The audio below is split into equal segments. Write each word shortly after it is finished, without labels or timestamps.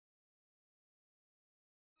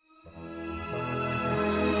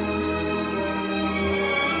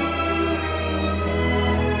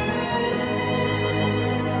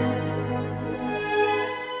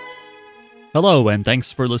Hello, and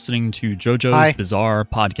thanks for listening to JoJo's Hi. Bizarre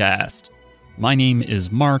Podcast. My name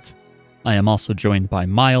is Mark. I am also joined by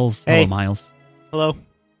Miles. Hey. Hello, Miles. Hello.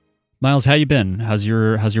 Miles, how you been? How's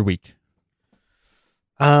your week?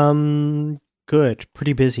 Good.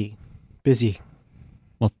 Pretty busy.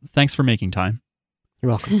 Well, thanks for making time. You're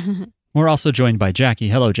welcome. We're also joined by Jackie.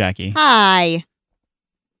 Hello, Jackie. Hi.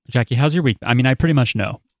 Jackie, how's your week? I mean, I pretty much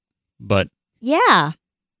know, but Yeah.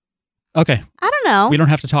 okay, I don't know. we don't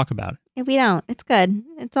have to talk about it. If we don't. It's good.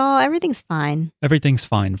 Everything's fine. Everything's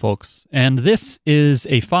fine, folks. And this is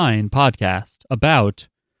a fine podcast about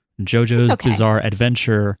JoJo's It's okay. Bizarre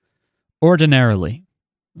Adventure ordinarily.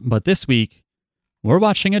 But this week, we're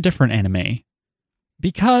watching a different anime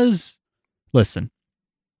because, listen,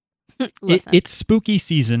 Listen. it's spooky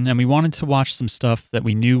season and we wanted to watch some stuff that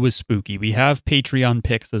we knew was spooky. We have Patreon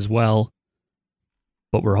picks as well,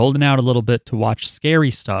 but we're holding out a little bit to watch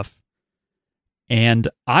scary stuff. And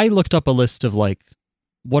I looked up a list of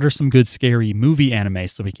what are some good scary movie anime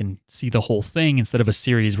so we can see the whole thing instead of a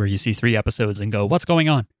series where you see 3 episodes and go, what's going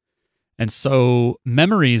on? And so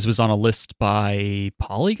Memories was on a list by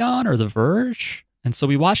Polygon or The Verge. And so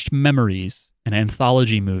we watched Memories, an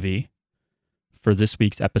anthology movie, for this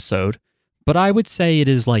week's episode. But I would say it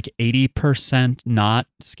is 80% not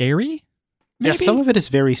scary. Yeah, Maybe? some of it is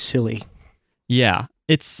very silly. Yeah.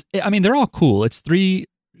 They're all cool. It's 3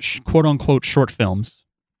 quote-unquote short films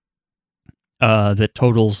that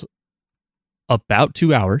totals about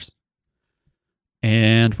 2 hours.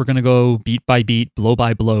 And we're going to go beat by beat, blow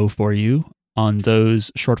by blow for you on those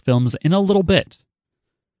short films in a little bit.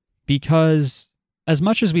 Because as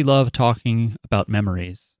much as we love talking about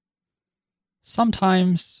memories,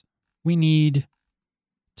 sometimes we need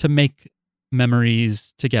to make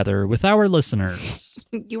memories together with our listeners.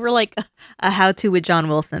 You were like a how-to with John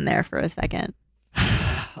Wilson there for a second.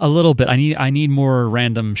 A little bit. I need more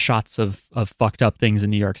random shots of fucked up things in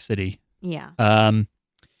New York City. Yeah.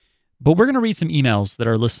 But we're going to read some emails that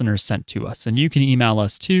our listeners sent to us, and you can email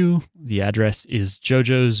us too. The address is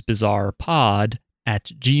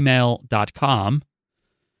jojosbizarrepod@gmail.com.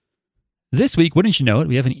 This week, wouldn't you know it,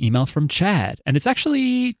 we have an email from Chad, and it's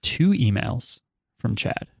actually 2 emails from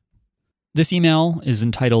Chad. This email is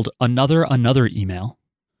entitled Another Email.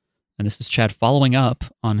 And this is Chad following up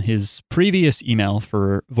on his previous email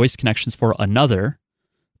for Voice Connections for Another,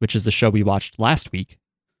 which is the show we watched last week.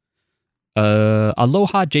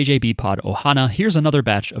 Aloha JJB Pod Ohana. Here's another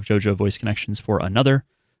batch of JoJo Voice Connections for Another.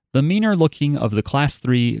 The meaner looking of the Class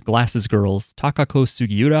 3 Glasses Girls, Takako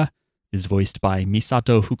Sugiura, is voiced by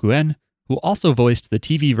Misato Fukuen, who also voiced the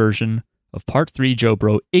TV version of Part 3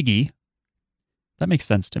 Jobro Iggy. That makes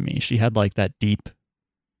sense to me. She had that deep,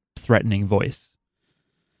 threatening voice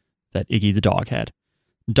that Iggy the dog had.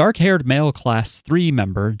 Dark-haired male Class 3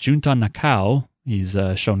 member Junta Nakao, he's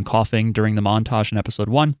shown coughing during the montage in Episode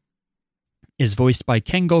 1, is voiced by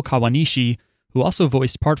Kengo Kawanishi, who also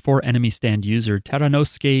voiced Part 4 enemy stand user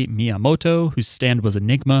Teranosuke Miyamoto, whose stand was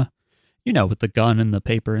Enigma, with the gun and the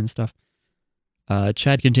paper and stuff.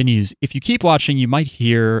 Chad continues, if you keep watching, you might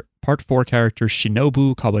hear Part 4 character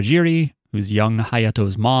Shinobu Kawajiri, who's young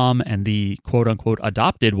Hayato's mom and the quote-unquote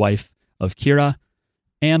adopted wife of Kira,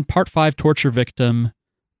 and Part 5 torture victim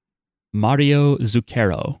Mario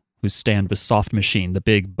Zucchero, whose stand was Soft Machine, the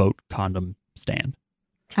big boat condom stand.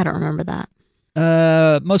 I don't remember that.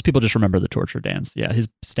 Most people just remember the torture dance. Yeah, his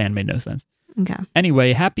stand made no sense. Okay.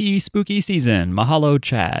 Anyway, happy spooky season. Mahalo,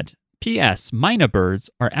 Chad. P.S. Mina birds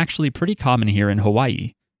are actually pretty common here in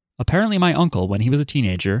Hawaii. Apparently my uncle, when he was a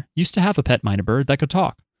teenager, used to have a pet mina bird that could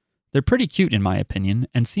talk. They're pretty cute in my opinion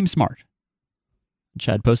and seem smart.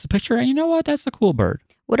 Chad posts a picture, and you know what? That's a cool bird.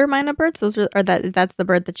 What are Mina birds? That's the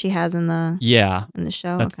bird that she has in the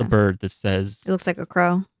show. That's the Okay. bird that says It looks like a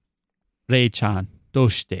crow. Rei-chan,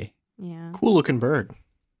 doshite. Yeah. Cool looking bird.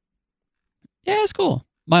 Yeah, it's cool.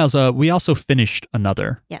 Miles, we also finished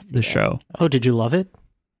Another, Yes. we the did. show. Oh, did you love it?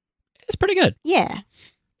 It's pretty good. Yeah.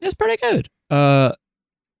 It's pretty good.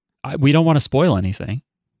 We don't want to spoil anything,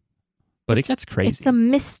 but it gets crazy. It's a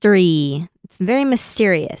mystery. It's very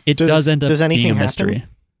mysterious. It does end up does anything being a happen? mystery.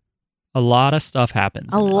 A lot of stuff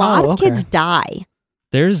happens. a in it. lot Oh, of okay. kids die.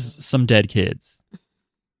 There's some dead kids.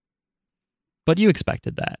 But you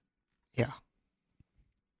expected that. Yeah.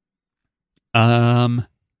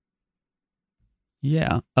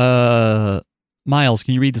 Yeah. Miles,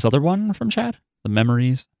 can you read this other one from Chad? The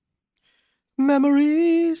memories?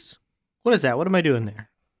 Memories. What is that? What am I doing there?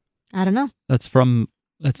 I don't know. That's from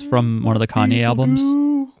one of the Kanye albums.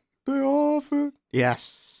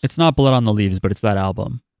 Yes. It's not Blood on the Leaves, but it's that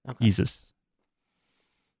album. Okay. Jesus.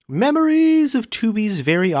 Memories of Tubi's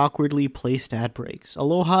very awkwardly placed ad breaks.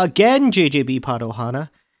 Aloha again, JJB Pod Ohana.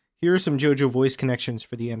 Here are some JoJo voice connections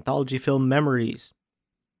for the anthology film Memories.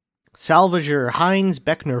 Salvager Heinz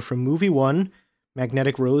Beckner from Movie 1.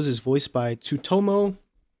 Magnetic Rose is voiced by Tsutomu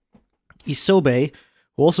Isobe,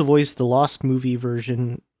 who also voiced the Lost movie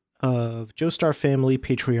version of Joestar family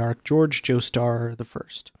patriarch George Joestar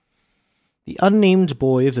I. The unnamed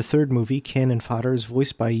boy of the third movie, Cannon Fodder, is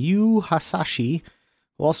voiced by Yu Hasashi,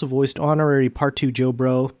 who also voiced honorary Part 2 Joe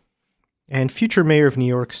Bro, and future mayor of New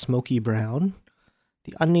York, Smokey Brown.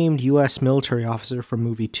 The unnamed U.S. military officer from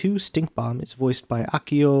movie 2, Stink Bomb, is voiced by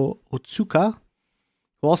Akio Otsuka,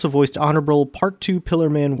 who also voiced honorable Part 2 Pillar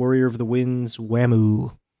Man Warrior of the Winds,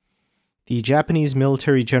 Wamuu. The Japanese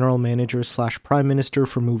military general manager / prime minister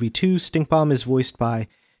for movie 2, Stink Bomb, is voiced by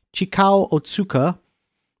Chikao Otsuka,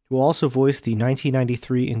 who also voiced the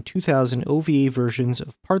 1993 and 2000 OVA versions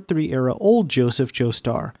of Part 3 era Old Joseph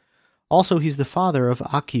Joestar. Also, he's the father of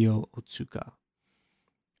Akio Otsuka.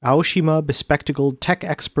 Aoshima, bespectacled tech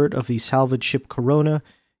expert of the salvage ship Corona,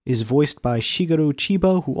 is voiced by Shigeru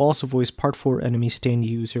Chiba, who also voiced Part 4 enemy stand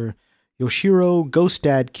user Yoshiro Ghost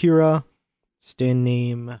Dad Kira, stand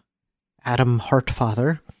name Adam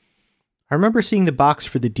Heartfather. I remember seeing the box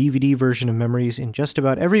for the DVD version of Memories in just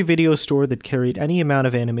about every video store that carried any amount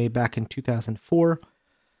of anime back in 2004.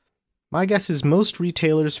 My guess is most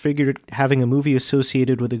retailers figured having a movie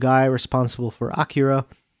associated with a guy responsible for Akira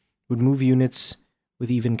would move units with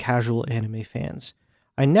even casual anime fans.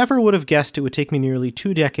 I never would have guessed it would take me nearly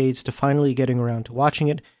 2 decades to finally getting around to watching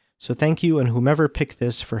it, so thank you and whomever picked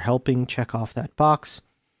this for helping check off that box.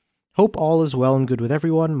 Hope all is well and good with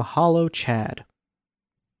everyone. Mahalo, Chad.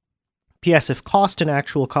 P.S. If cost and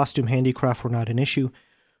actual costume handicraft were not an issue,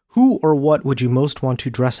 who or what would you most want to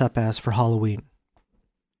dress up as for Halloween?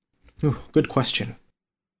 Ooh, good question.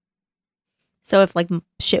 So if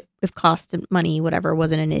if cost and money, whatever,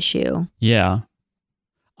 wasn't an issue. Yeah.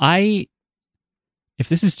 If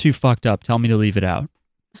this is too fucked up, tell me to leave it out.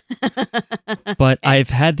 But I've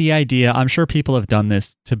had the idea, I'm sure people have done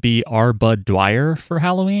this, to be R. Bud Dwyer for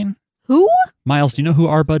Halloween. Who? Miles, do you know who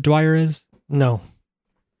R. Bud Dwyer is? No.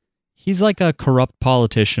 He's like a corrupt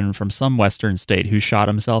politician from some western state who shot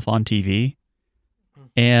himself on TV.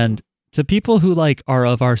 And to people who are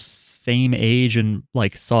of our same age and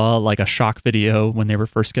saw a shock video when they were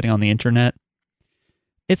first getting on the internet,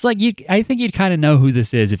 it's I think you'd kind of know who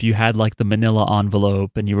this is if you had the manila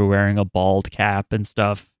envelope and you were wearing a bald cap and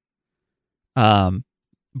stuff.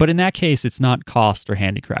 But in that case, it's not cost or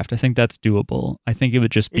handicraft. I think that's doable. I think it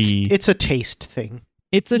would just be... It's a taste thing.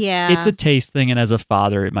 It's a taste thing, and as a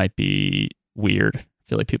father, it might be weird. I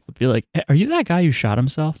feel like people would be like, hey, are you that guy who shot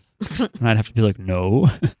himself? And I'd have to be like, no,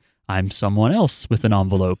 I'm someone else with an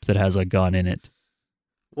envelope that has a gun in it.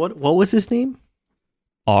 What was his name?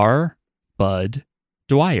 R. Bud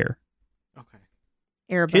Dwyer. Okay.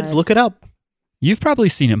 Airbud. Kids, look it up. You've probably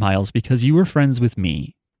seen it, Miles, because you were friends with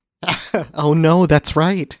me. Oh no, that's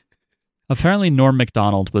right. Apparently, Norm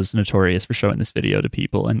Macdonald was notorious for showing this video to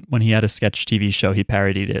people, and when he had a sketch TV show, he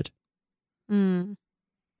parodied it.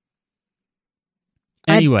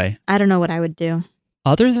 Anyway. I don't know what I would do.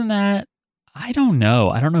 Other than that, I don't know.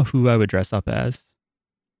 I don't know who I would dress up as.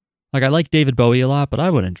 I like David Bowie a lot, but I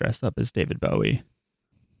wouldn't dress up as David Bowie.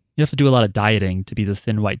 You have to do a lot of dieting to be the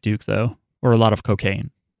Thin White Duke, though, or a lot of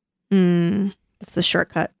cocaine. That's the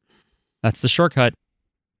shortcut. That's the shortcut.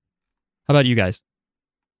 How about you guys?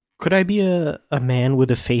 Could I be a man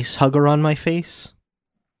with a face hugger on my face?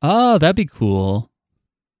 Oh, that'd be cool.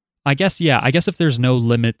 I guess if there's no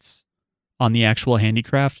limits on the actual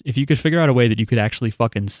handicraft, if you could figure out a way that you could actually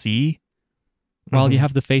fucking see while you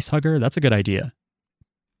have the face hugger, that's a good idea.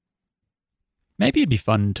 Maybe it'd be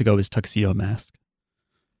fun to go as Tuxedo Mask.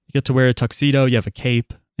 You get to wear a tuxedo, you have a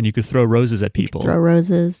cape, and you could throw roses at people. Throw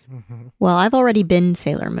roses. Mm-hmm. Well, I've already been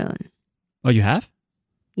Sailor Moon. Oh, you have?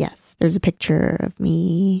 Yes, there's a picture of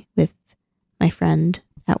me with my friend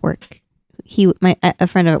at work. A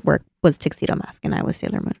friend at work was Tuxedo Mask, and I was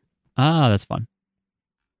Sailor Moon. Ah, that's fun.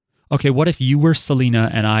 Okay, what if you were Selena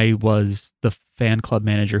and I was the fan club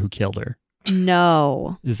manager who killed her?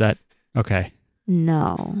 No. Is that okay?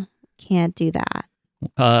 No, can't do that.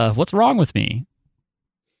 What's wrong with me?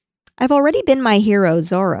 I've already been my hero,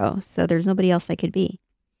 Zorro, so there's nobody else I could be.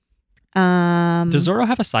 Does Zorro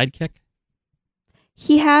have a sidekick?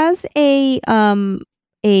 He has a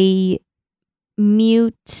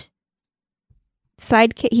mute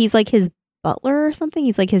sidekick. He's like his butler or something.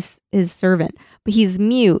 He's like his servant, but he's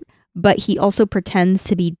mute. But he also pretends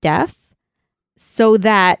to be deaf, so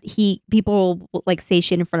that people say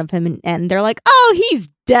shit in front of him, and they're like, "Oh, he's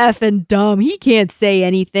deaf and dumb. He can't say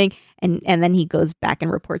anything." And then he goes back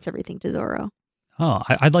and reports everything to Zorro. Oh,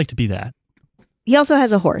 I'd like to be that. He also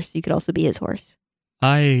has a horse. You could also be his horse.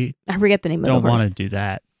 I I forget the name of don't the horse. want to do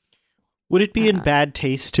that. Would it be in bad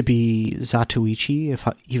taste to be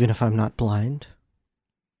Zatoichi even if I'm not blind?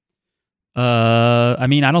 I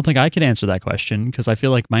mean, I don't think I could answer that question because I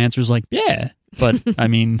feel like my answer is like, yeah. But I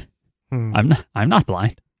mean, I'm not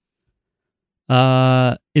blind.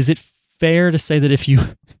 Is it fair to say that if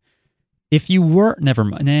you were, never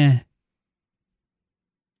mind.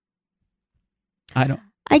 Nah.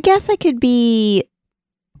 I guess I could be.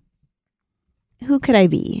 Who could I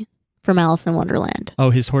be from Alice in Wonderland? Oh,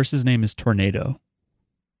 his horse's name is Tornado.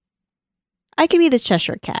 I could be the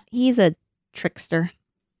Cheshire Cat. He's a trickster.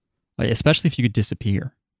 Especially if you could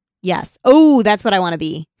disappear. Yes. Oh, that's what I want to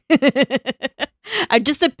be. I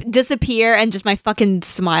just disappear and just my fucking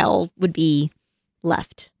smile would be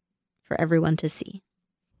left for everyone to see.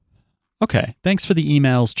 Okay. Thanks for the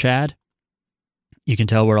emails, Chad. You can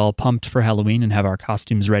tell we're all pumped for Halloween and have our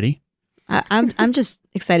costumes ready. I'm just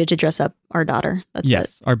excited to dress up our daughter. That's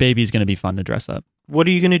yes, it. Our baby's going to be fun to dress up. What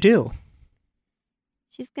are you going to do?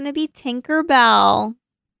 She's going to be Tinkerbell.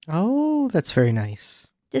 Oh, that's very nice.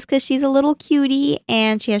 Just because she's a little cutie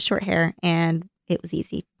and she has short hair and it was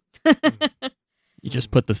easy. You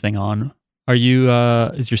just put the thing on. Are you,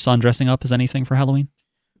 is your son dressing up as anything for Halloween?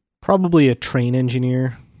 Probably a train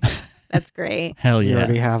engineer. That's great. Hell We yeah.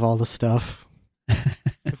 already have all the stuff.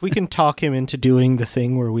 If we can talk him into doing the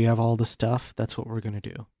thing where we have all the stuff, that's what we're going to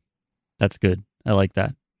do. That's good. I like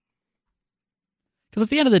that. Because at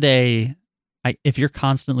the end of the day, if you're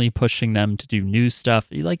constantly pushing them to do new stuff,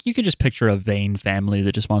 you could just picture a vain family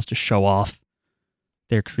that just wants to show off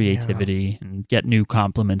their creativity and get new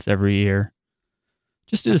compliments every year.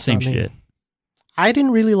 Just do That's the same not me. shit.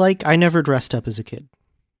 I never dressed up as a kid.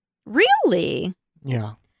 Really?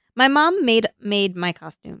 Yeah. My mom made my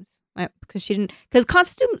costumes because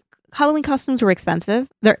Halloween costumes were expensive.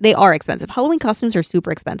 They are expensive. Halloween costumes are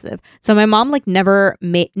super expensive. So my mom never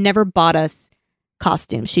bought us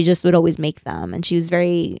costumes. She just would always make them, and she was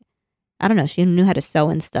very, I don't know, she knew how to sew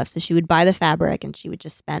and stuff. So she would buy the fabric and she would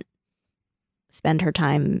just spend her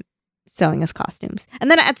time sewing us costumes. And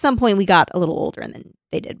then at some point we got a little older, and then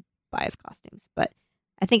they did buy us costumes. But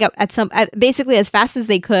I think basically as fast as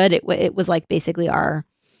they could, it was like basically our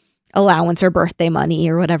allowance or birthday money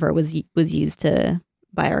or whatever was used to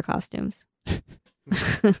buy our costumes.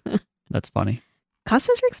 That's funny.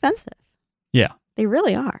 Costumes are expensive. Yeah. They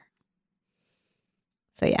really are.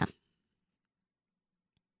 So yeah.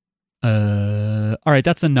 All right,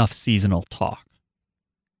 that's enough seasonal talk.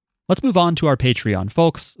 Let's move on to our Patreon.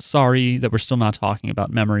 Folks, sorry that we're still not talking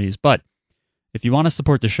about memories, but if you want to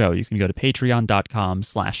support the show, you can go to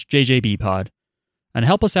patreon.com/jjbpod and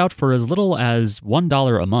help us out for as little as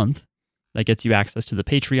 $1 a month. That gets you access to the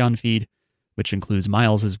Patreon feed, which includes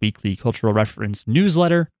Miles's weekly cultural reference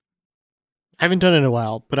newsletter. I haven't done it in a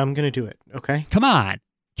while, but I'm going to do it, okay? Come on,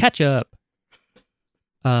 catch up.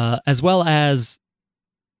 As well as,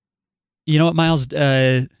 you know what, Miles?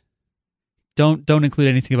 Don't include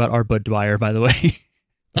anything about our Bud Dwyer, by the way.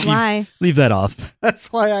 Why? Leave that off. That's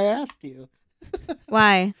why I asked you.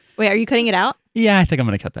 Why? Wait, are you cutting it out? Yeah, I think I'm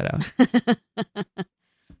going to cut that out.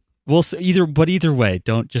 We'll see, either way,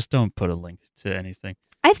 don't put a link to anything.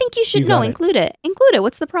 I think you should You got it. include it. Include it.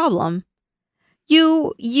 What's the problem?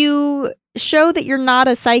 You show that you're not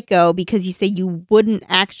a psycho because you say you wouldn't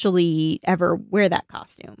actually ever wear that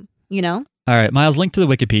costume, you know? All right, Miles, link to the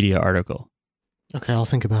Wikipedia article. Okay, I'll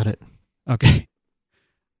think about it. Okay.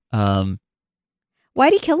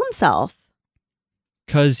 Why'd he kill himself?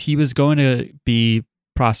 Because he was going to be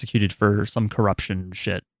prosecuted for some corruption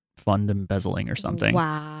shit, fund embezzling or something.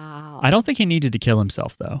 Wow. I don't think he needed to kill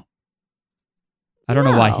himself, though. I don't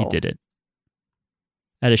know why he No. did it.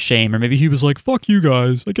 Out of shame, or maybe he was like, fuck you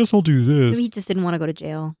guys, I guess I'll do this. Maybe he just didn't want to go to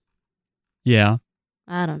jail. Yeah,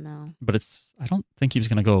 I don't know. but I don't think he was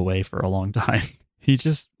going to go away for a long time. He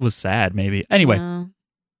just was sad, maybe. Anyway, No.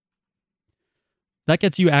 that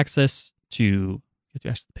gets you access to the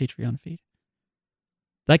Patreon feed.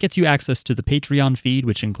 That gets you access to the Patreon feed,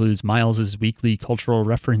 which includes Miles's weekly cultural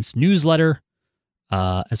reference newsletter,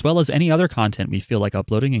 as well as any other content we feel like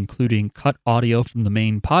uploading, including cut audio from the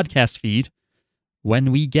main podcast feed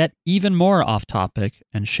when we get even more off topic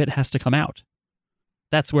and shit has to come out.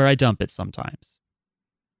 That's where I dump it sometimes.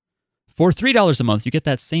 For $3 a month, you get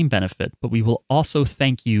that same benefit, but we will also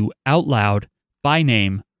thank you out loud by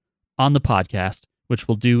name on the podcast, which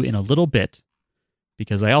we'll do in a little bit,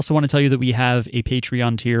 because I also want to tell you that we have a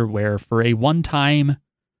Patreon tier where for a one-time,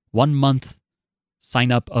 1-month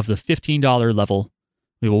sign-up of the $15 level,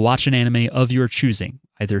 we will watch an anime of your choosing,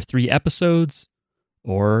 either 3 episodes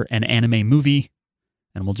or an anime movie,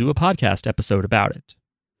 and we'll do a podcast episode about it.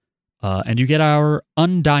 And you get our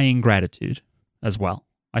undying gratitude as well.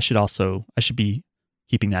 I should be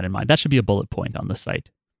keeping that in mind. That should be a bullet point on the site.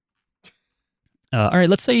 All right,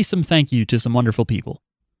 let's say some thank you to some wonderful people.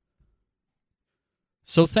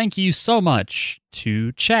 So thank you so much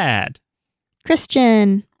to Chad,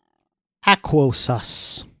 Christian,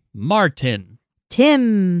 Aquosus, Martin,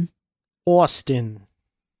 Tim, Austin,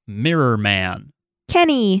 Mirror Man,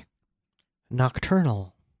 Kenny,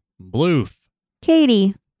 Nocturnal, Bloof,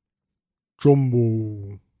 Katie,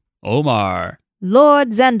 Jumbo, Omar, Lord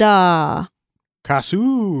Zenda,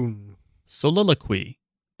 Kassoon, Soliloquy,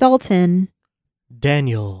 Dalton,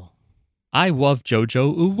 Daniel, I Love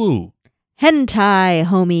Jojo Uwu, Hentai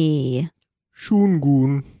Homie,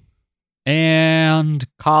 Shungun, and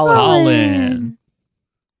Colin. Colin.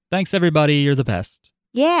 Thanks, everybody. You're the best.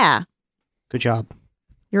 Yeah, Good job.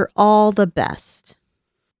 you're all the best.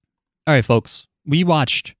 All right, folks. We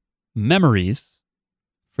watched Memories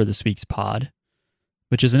for this week's pod,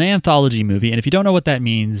 which is an anthology movie. And if you don't know what that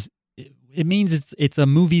means, it means it's a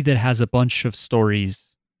movie that has a bunch of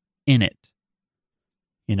stories in it.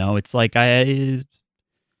 You know, it's like I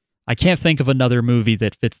can't think of another movie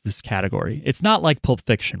that fits this category. It's not like Pulp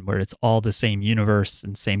Fiction where it's all the same universe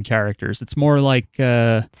and same characters. It's more like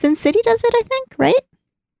Sin City does it, I think, right?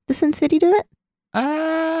 Does Sin City do it?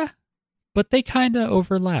 but they kind of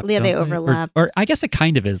overlap. Yeah, they don't overlap. Or I guess it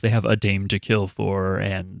kind of is. They have A Dame to Kill For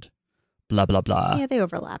and blah blah blah. Yeah, they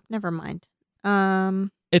overlap. Never mind.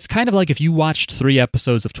 It's kind of like if you watched 3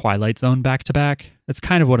 episodes of Twilight Zone back to back. That's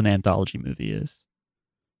kind of what an anthology movie is.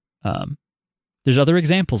 There's other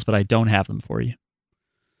examples, but I don't have them for you.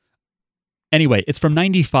 Anyway, it's from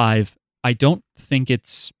 95. I don't think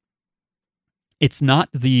it's not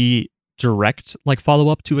the direct like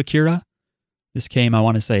follow-up to Akira. This came, I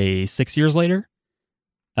want to say, 6 years later.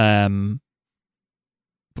 Because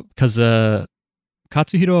Katsuhiro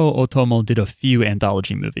Otomo did a few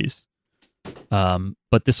anthology movies.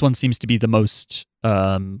 But this one seems to be the most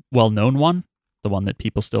well-known one, the one that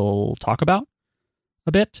people still talk about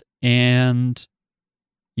a bit. And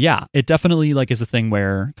yeah, it definitely like is a thing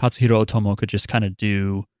where Katsuhiro Otomo could just kind of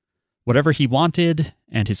do whatever he wanted,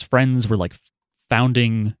 and his friends were like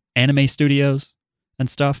founding anime studios and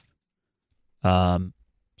stuff. So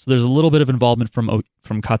there's a little bit of involvement from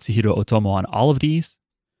Katsuhiro Otomo on all of these.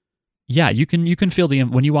 Yeah, you can feel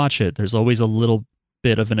when you watch it. There's always a little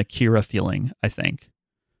bit of an Akira feeling, I think.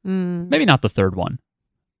 Maybe not the third one,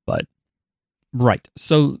 but right.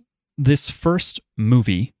 So this first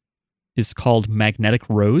movie is called Magnetic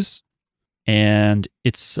Rose, and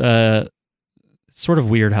it's sort of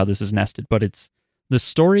weird how this is nested, but the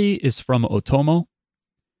story is from Otomo.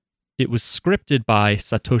 It was scripted by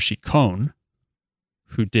Satoshi Kon,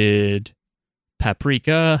 who did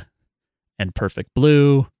Paprika and Perfect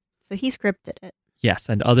Blue. So he scripted it. Yes,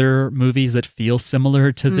 and other movies that feel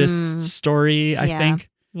similar to this story, I think.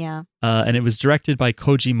 Yeah. And it was directed by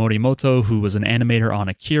Koji Morimoto, who was an animator on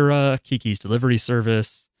Akira, Kiki's Delivery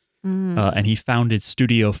Service, and he founded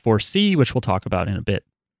Studio 4C, which we'll talk about in a bit.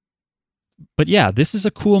 But yeah, this is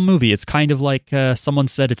a cool movie. It's kind of like someone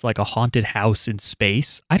said it's like a haunted house in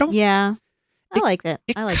space. Yeah, I like that.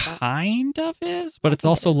 I like that. It kind of is, but it's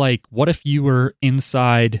also like, what if you were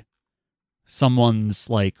inside someone's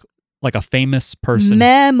like a famous person?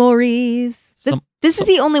 Memories. This is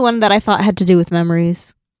the only one that I thought had to do with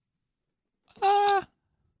memories.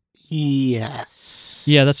 Yes.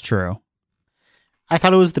 Yeah, that's true. I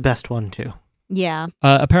thought it was the best one, too. Yeah.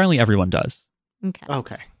 Apparently everyone does.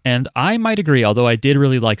 Okay. And I might agree, although I did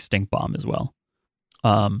really like Stink Bomb as well.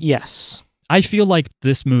 Yes. I feel like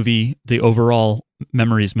this movie, the overall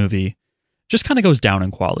Memories movie, just kind of goes down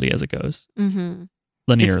in quality as it goes. Mm-hmm.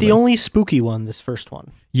 Linearly. It's the only spooky one, this first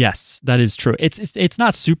one. Yes, that is true. It's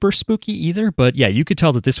not super spooky either, but yeah, you could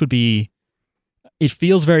tell that this would be... It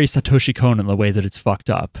feels very Satoshi Kon in the way that it's fucked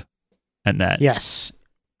up. And that... Yes.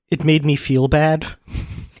 It made me feel bad.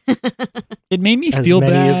 It made me as feel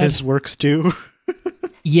bad. As many of his works do.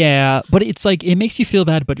 Yeah, but it's like, it makes you feel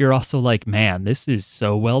bad, but you're also like, man, this is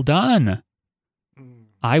so well done.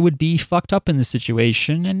 I would be fucked up in this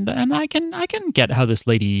situation, and I can get how this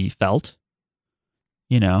lady felt.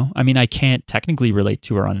 You know, I mean, I can't technically relate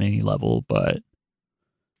to her on any level, but,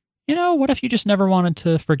 you know, what if you just never wanted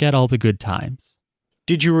to forget all the good times?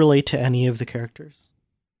 Did you relate to any of the characters?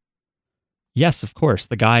 Yes, of course.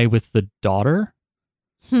 The guy with the daughter.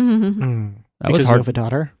 That Because was hard. You have a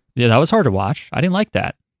daughter? Yeah, that was hard to watch. I didn't like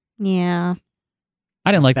that. Yeah.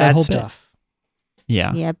 I didn't like that Bad whole stuff. bit.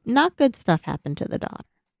 Yeah. Yeah. Not good stuff happened to the daughter.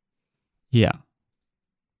 Yeah.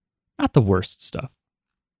 Not the worst stuff,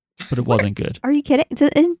 but it wasn't good. Are you kidding?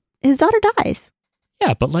 His daughter dies.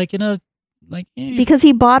 Yeah, but like in a like Because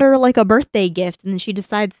he bought her like a birthday gift, and then she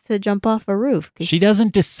decides to jump off a roof. she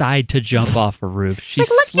doesn't decide to jump off a roof. She Like,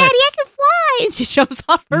 look, slips. Daddy, I can fly! And she jumps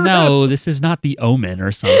off a roof. No, this is not The Omen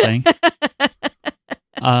or something.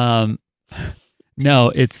 No,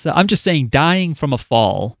 it's. I'm just saying, dying from a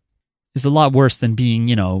fall is a lot worse than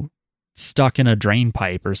being, stuck in a drain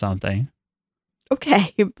pipe or something.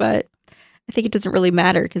 Okay, but I think it doesn't really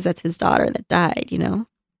matter because that's his daughter that died,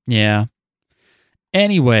 Yeah.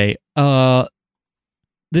 Anyway,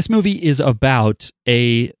 this movie is about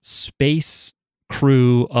a space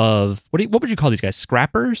crew of what would you call these guys?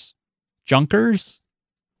 Scrappers? Junkers?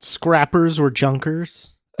 Scrappers or junkers?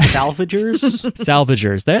 Salvagers?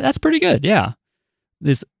 Salvagers. That's pretty good, yeah.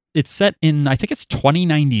 It's set in, I think it's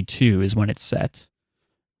 2092 is when it's set.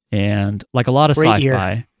 And like a lot of Great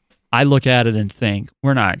sci-fi, year. I look at it and think,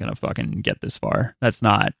 we're not going to fucking get this far. That's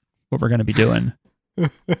not what we're going to be doing.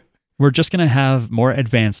 We're just going to have more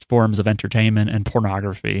advanced forms of entertainment and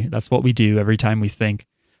pornography. That's what we do every time we think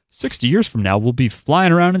 60 years from now we'll be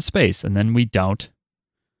flying around in space, and then we don't.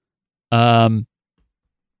 But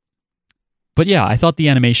yeah, I thought the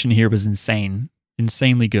animation here was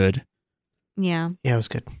insanely good. Yeah. Yeah, it was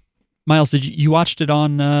good. Miles, did you watched it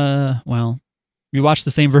on? You watched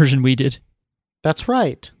the same version we did. That's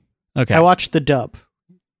right. Okay. I watched the dub.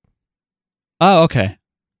 Oh, okay.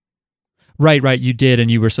 Right, you did, and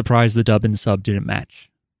you were surprised the dub and sub didn't match.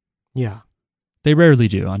 Yeah. They rarely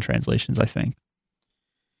do on translations, I think.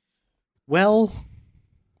 Well,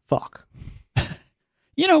 fuck.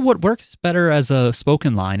 What works better as a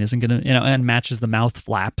spoken line isn't going to, and matches the mouth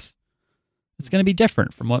flaps. It's going to be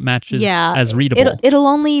different from what matches as readable. It'll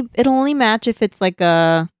only match if it's like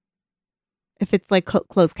closed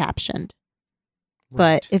captioned.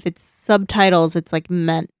 But if it's subtitles, it's like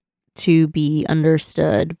meant to be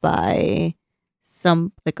understood by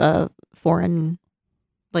some like a foreign,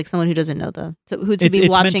 like someone who doesn't know who to be it's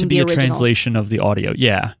watching meant to be the a original. translation of the audio.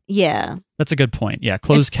 Yeah. Yeah. That's a good point. Yeah.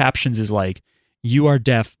 Closed captions is like, you are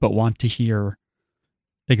deaf but want to hear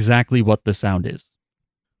exactly what the sound is.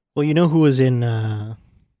 Well, you know who was in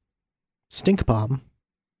Stink Bomb?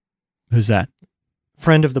 Who's that?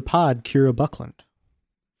 Friend of the pod, Kira Buckland.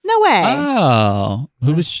 No way. Oh.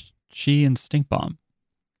 Who was she in Stink Bomb?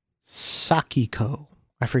 Sakiko.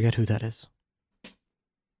 I forget who that is.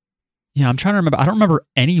 Yeah, I'm trying to remember. I don't remember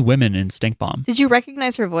any women in Stink Bomb. Did you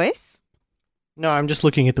recognize her voice? No, I'm just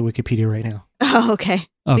looking at the Wikipedia right now. Oh, okay.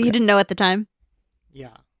 So Okay. you didn't know at the time?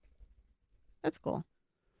 Yeah. That's cool.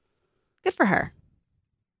 Good for her.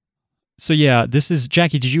 So yeah, this is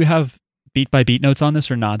Jackie. Did you have beat by beat notes on this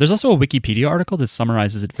or not? There's also a Wikipedia article that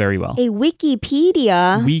summarizes it very well. A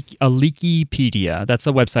Wikipedia. A Leakypedia. That's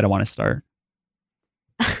a website I want to start.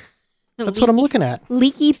 That's what I'm looking at.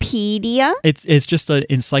 Leakypedia? It's just an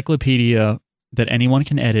encyclopedia that anyone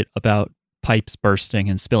can edit about pipes bursting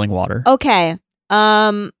and spilling water. Okay.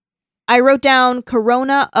 I wrote down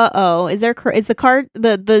Corona. Is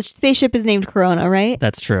the spaceship is named Corona, right?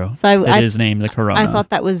 That's true. So It is named the Corona. I thought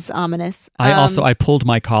that was ominous. I pulled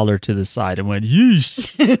my collar to the side and went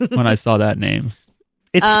yeesh when I saw that name.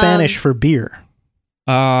 It's Spanish for beer.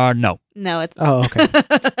 No. No, it's Oh, okay.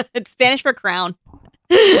 it's Spanish for crown.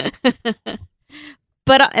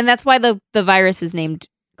 But and that's why the virus is named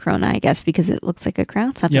Corona, I guess, because it looks like a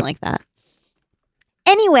crown, something like that.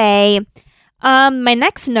 Anyway, my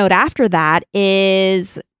next note after that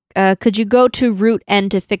is, could you go to root N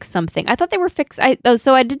to fix something? I thought they were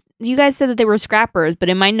you guys said that they were scrappers, but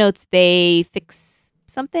in my notes they fix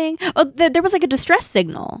something. Oh, there was like a distress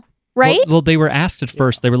signal, right? Well, they were asked at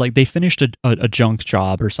first. They were like, they finished a junk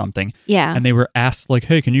job or something. Yeah. And they were asked like,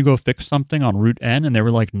 hey, can you go fix something on route N? And they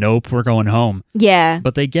were like, nope, we're going home. Yeah.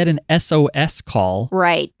 But they get an SOS call.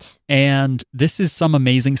 Right. And this is some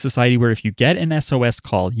amazing society where if you get an SOS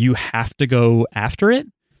call, you have to go after it,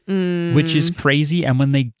 which is crazy. And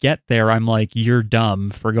when they get there, I'm like, you're dumb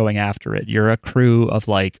for going after it. You're a crew of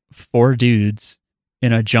like 4 dudes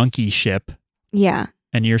in a junkie ship. Yeah.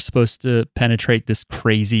 And you're supposed to penetrate this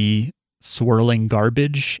crazy swirling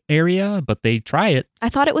garbage area, but they try it. I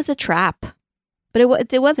thought it was a trap, but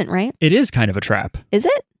it wasn't, right? It is kind of a trap. Is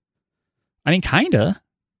it? I mean, kinda.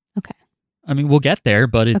 Okay. I mean, we'll get there,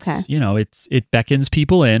 but it's, Okay. it beckons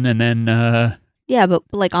people in and then, Yeah, but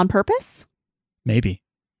like on purpose? maybe.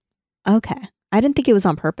 Okay. I didn't think it was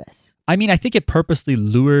on purpose. I mean, I think it purposely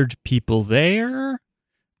lured people there.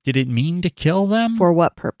 Did it mean to kill them? For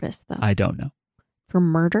what purpose, though? I don't know. For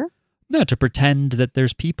murder? No, to pretend that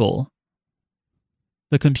there's people.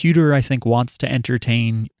 The computer, I think, wants to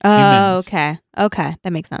entertain Oh, humans. okay. Okay,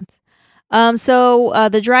 that makes sense. So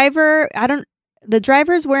the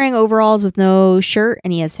driver's wearing overalls with no shirt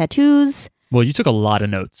and he has tattoos. Well, you took a lot of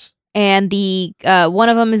notes. And the one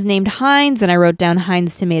of them is named Heinz, and I wrote down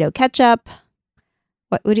Heinz tomato ketchup.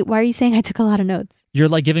 Why are you saying I took a lot of notes? You're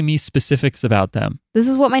like giving me specifics about them. This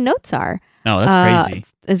is what my notes are. No, that's crazy.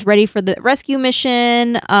 Is ready for the rescue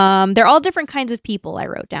mission. They're all different kinds of people. I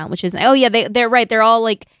wrote down, which is they're right. They're all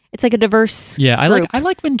like it's like a diverse. Yeah, I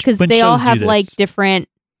like when because when they all shows do have this. like different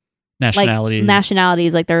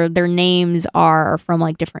nationalities. Like their names are from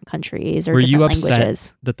like different countries or Were different you upset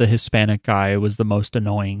languages. that the Hispanic guy was the most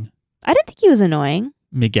annoying? I didn't think he was annoying.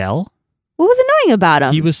 Miguel? What was annoying about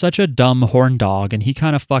him? He was such a dumb horn dog, and he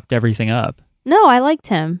kind of fucked everything up. No, I liked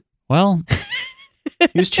him. Well, He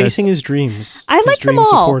was chasing his dreams. I his like them dreams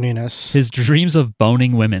all. of horniness. his dreams of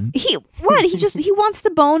boning women. He wants to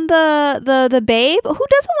bone the babe. Who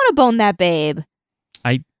doesn't want to bone that babe?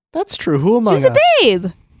 That's true. Who among She's us? a babe.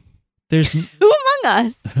 There's Who among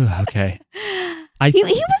us? okay. He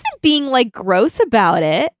wasn't being like gross about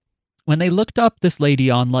it. When they looked up this lady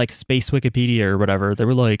on like Space Wikipedia or whatever, they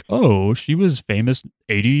were like, "Oh, she was famous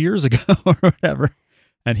 80 years ago or whatever,"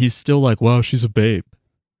 and he's still like, "Wow, she's a babe."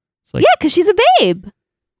 It's like, Yeah, because she's a babe.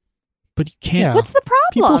 but you can't. Yeah. What's the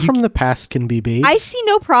People problem? from the past can be babes. I see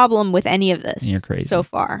no problem with any of this. You're crazy. So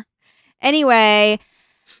far. Anyway,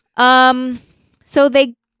 so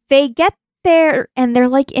they get there and they're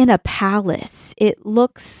like in a palace. It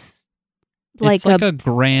looks like it's like a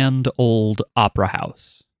grand old opera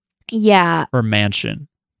house yeah. or mansion.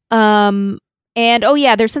 And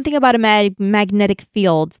there's something about a magnetic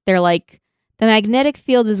field. They're like the magnetic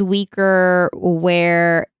field is weaker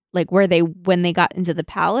when they got into the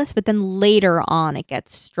palace, but then later on it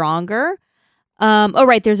gets stronger.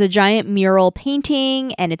 There's a giant mural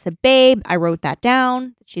painting and it's a babe. I wrote that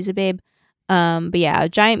down. She's a babe. But yeah, a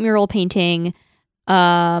giant mural painting.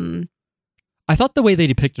 I thought the way they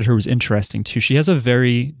depicted her was interesting too. She has a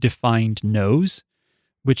very defined nose,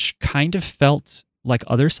 which kind of felt like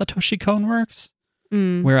other Satoshi Kon works,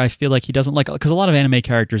 where I feel like he doesn't like, because a lot of anime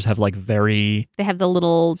characters have like they have the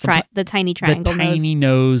little the tiny triangle the tiny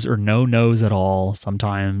nose or no nose at all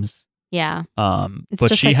sometimes. Yeah. It's But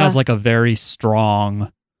just she like has like a very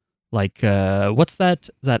strong, like what's that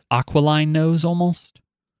aquiline nose almost?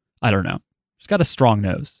 I don't know. She's got a strong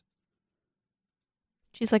nose.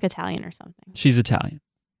 She's like Italian or something. She's Italian.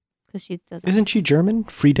 Because she doesn't. Isn't she German?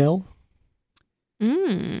 Friedel?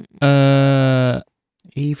 Ava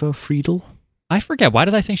Friedel? I forget. Why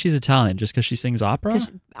did I think she's Italian? Just because she sings opera?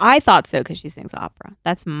 I thought so because she sings opera.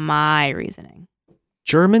 That's my reasoning.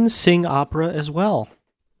 Germans sing opera as well.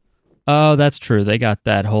 Oh, that's true. They got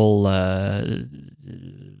that whole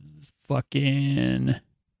fucking...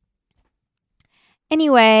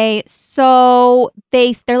 Anyway, so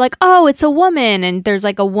they're like, oh, it's a woman, and there's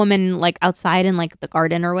like a woman like outside in like the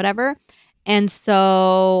garden or whatever, and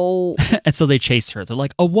so and so they chase her. They're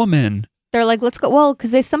like, a woman. They're like, let's go. Well,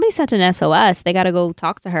 because somebody sent an SOS, they got to go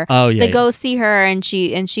talk to her. Oh yeah. They go see her, and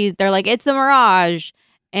they're like, it's a mirage,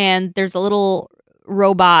 and there's a little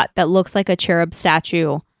robot that looks like a cherub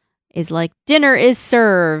statue, is like, dinner is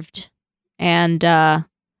served, and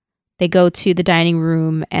they go to the dining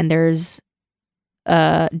room, and there's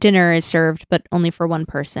dinner is served, but only for one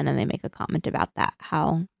person, and they make a comment about that,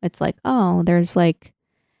 how it's like, oh, there's like,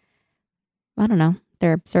 I don't know,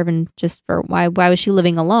 they're serving just for why was she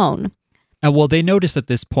living alone? Well, they notice at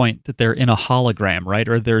this point that they're in a hologram, right?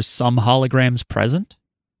 Or there's some holograms present.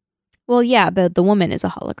 Well, yeah, but the woman is a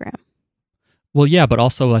hologram. Well, yeah, but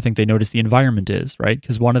also I think they notice the environment is, right?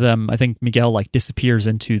 Because one of them, I think Miguel like disappears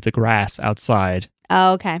into the grass outside.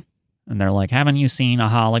 Oh, okay. And they're like, haven't you seen a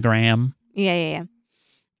hologram? Yeah.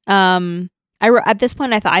 At this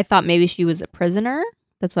point, I thought maybe she was a prisoner.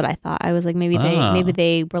 That's what I thought. I was like, maybe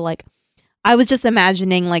they were like, I was just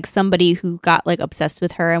imagining like somebody who got like obsessed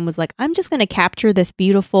with her and was like, I'm just going to capture this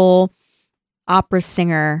beautiful opera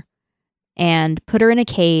singer and put her in a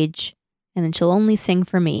cage, and then she'll only sing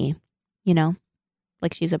for me,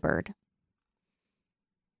 like she's a bird.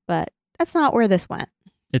 But that's not where this went.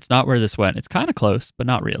 It's not where this went. It's kind of close, but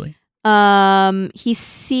not really. I think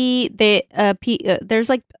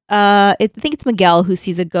it's Miguel who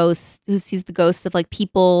sees the ghosts of like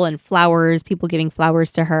people and flowers, people giving flowers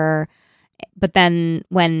to her. But then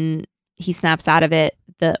when he snaps out of it,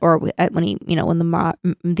 when the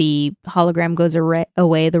hologram goes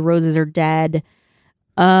away, the roses are dead.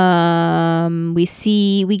 We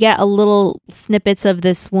get a little snippets of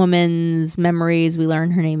this woman's memories. We learn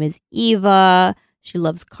her name is Eva. She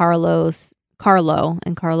loves Carlo,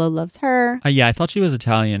 and Carlo loves her. Yeah, I thought she was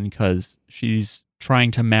Italian because she's trying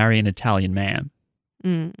to marry an Italian man.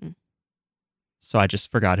 So I just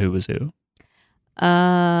forgot who was who.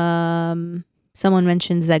 Someone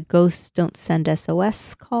mentions that ghosts don't send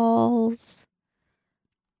SOS calls.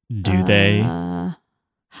 Do they?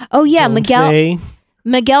 Oh yeah, Don't Miguel. they?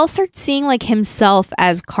 Miguel starts seeing like himself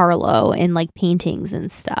as Carlo in like paintings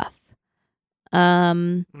and stuff.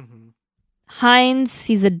 Mhm. Heinz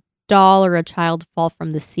sees a doll or a child fall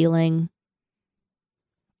from the ceiling.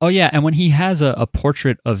 Oh yeah, and when he has a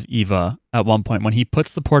portrait of Eva at one point, when he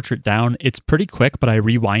puts the portrait down, it's pretty quick, but I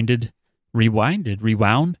rewound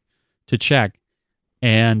to check,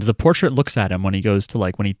 and the portrait looks at him when he goes to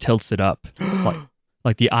when he tilts it up,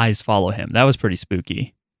 like the eyes follow him. That was pretty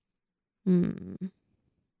spooky.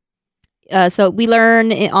 So we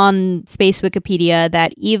learn on Space Wikipedia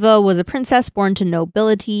that Eva was a princess born to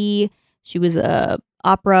nobility. She was a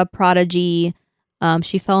opera prodigy.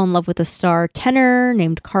 She fell in love with a star tenor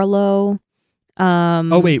named Carlo.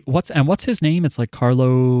 Oh wait, what's his name? It's like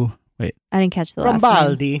Carlo. Wait, I didn't catch the last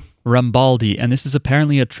name. Rambaldi, and this is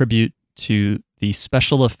apparently a tribute to the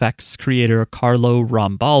special effects creator Carlo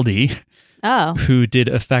Rambaldi, who did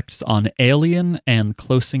effects on Alien and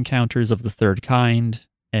Close Encounters of the Third Kind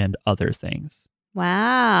and other things.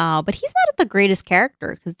 Wow, but he's not the greatest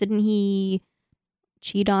character because didn't he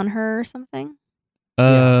cheat on her or something?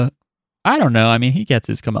 I don't know. I mean, he gets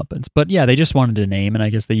his comeuppance. But yeah, they just wanted a name, and I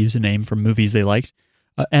guess they used a name from movies they liked.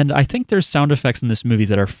 And I think there's sound effects in this movie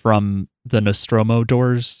that are from the Nostromo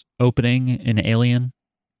doors opening in Alien,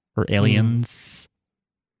 or Aliens.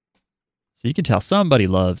 So you can tell somebody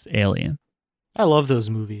loves Alien. I love those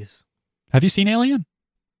movies. Have you seen Alien?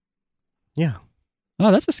 Yeah.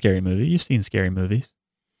 Oh, that's a scary movie. You've seen scary movies.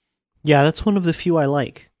 Yeah, that's one of the few I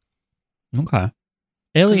like. Okay.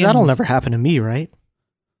 'Cause that'll never happen to me, right?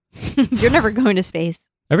 You're never going to space.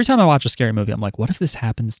 Every time I watch a scary movie, I'm like, what if this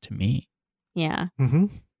happens to me? Yeah. Mm-hmm.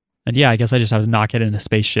 And yeah, I guess I just have to not get in a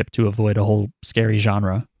spaceship to avoid a whole scary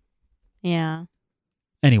genre. Yeah.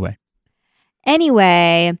 Anyway.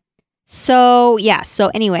 So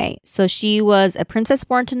she was a princess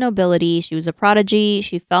born to nobility. She was a prodigy.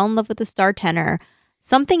 She fell in love with a star tenor.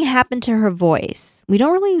 Something happened to her voice. They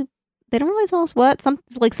don't really tell us what.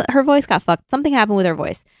 Her voice got fucked. Something happened with her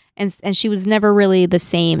voice. And she was never really the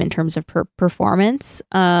same in terms of her performance.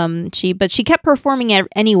 But she kept performing it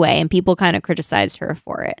anyway, and people kind of criticized her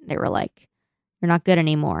for it. They were like, "You're not good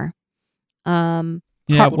anymore." When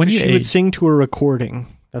she would sing to a recording,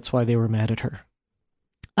 that's why they were mad at her.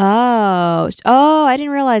 Oh, I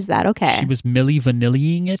didn't realize that. Okay, she was Milli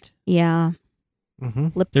Vanilli-ing it. Yeah.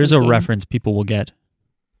 Mm-hmm. There's a reference people will get.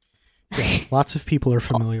 Yeah, lots of people are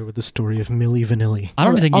familiar with the story of Milli Vanilli. I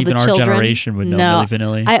don't think even our generation would know Milli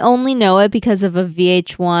Vanilli. I only know it because of a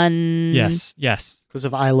VH1. Yes. Because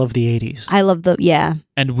of I Love the 80s. I love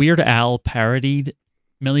And Weird Al parodied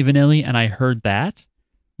Milli Vanilli, and I heard that.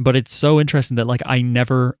 But it's so interesting that I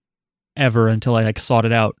never, ever, until I sought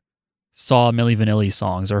it out, saw Milli Vanilli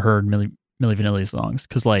songs or heard Milli Vanilli songs.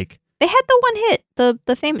 Because they had the one hit,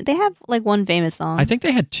 the famous. They have one famous song. I think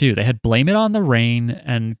they had two. They had "Blame It on the Rain"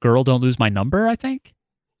 and "Girl Don't Lose My Number." I think,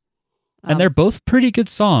 and they're both pretty good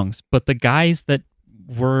songs. But the guys that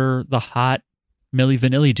were the hot Milli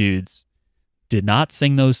Vanilli dudes did not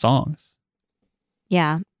sing those songs.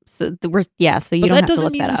 Yeah. So you don't have to look that up. That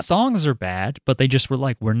doesn't mean the songs are bad. But they just were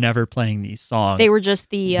like, we're never playing these songs. They were just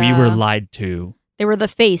we were lied to. They were the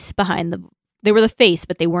face behind the. They were the face,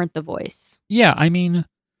 but they weren't the voice. Yeah, I mean.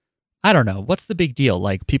 I don't know. What's the big deal?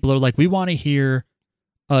 People are like, we want to hear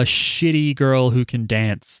a shitty girl who can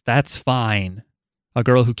dance. That's fine. A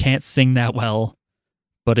girl who can't sing that well,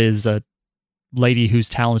 but is a lady who's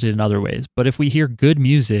talented in other ways. But if we hear good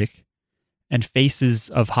music and faces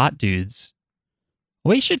of hot dudes,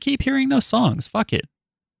 we should keep hearing those songs. Fuck it.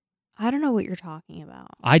 I don't know what you're talking about.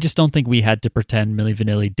 I just don't think we had to pretend Milli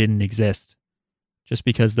Vanilli didn't exist just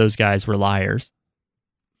because those guys were liars.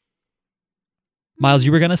 Miles,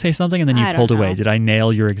 you were going to say something and then you pulled away. Did I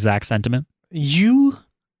nail your exact sentiment? You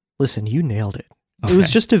nailed it. Okay. It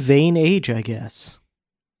was just a vain age, I guess.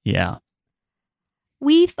 Yeah.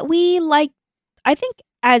 We I think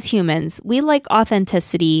as humans, we like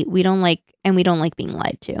authenticity. We don't like being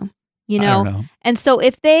lied to, I don't know. And so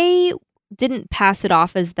if they didn't pass it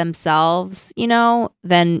off as themselves,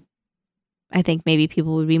 then I think maybe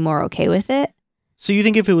people would be more okay with it. So you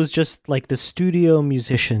think if it was just the studio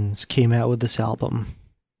musicians came out with this album,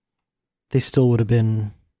 they still would have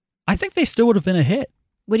been... I think they still would have been a hit.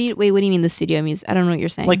 What do you mean the studio music? I don't know what you're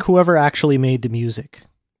saying. Whoever actually made the music,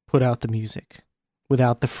 put out the music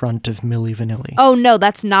without the front of Milli Vanilli. Oh no,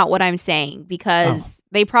 that's not what I'm saying, because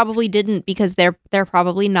they probably didn't, because they're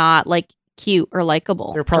probably not cute or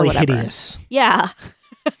likable. They're probably hideous. Yeah.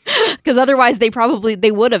 Because otherwise they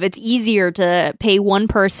would have. It's easier to pay one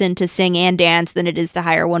person to sing and dance than it is to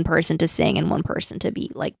hire one person to sing and one person to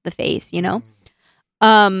be the face,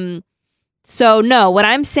 So no, what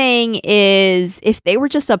I'm saying is if they were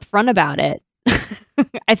just upfront about it,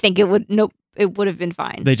 I think it would have been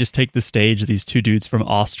fine. They just take the stage, these two dudes from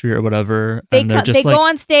Austria or whatever, They and they're just go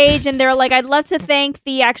on stage and they're like, I'd love to thank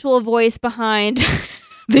the actual voice behind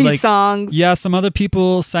these songs. Yeah, some other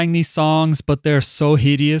people sang these songs, but they're so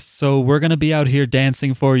hideous, so we're going to be out here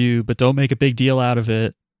dancing for you, but don't make a big deal out of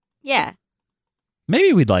it. Yeah.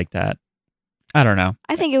 Maybe we'd like that. I don't know.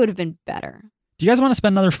 I think it would have been better. Do you guys want to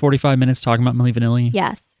spend another 45 minutes talking about Milli Vanilli?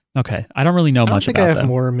 Yes. Okay. I don't really know much about them. I think I have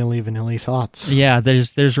more Milli Vanilli thoughts. Yeah,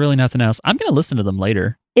 there's really nothing else. I'm going to listen to them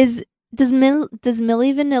later. Does Milli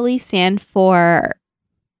Vanilli stand for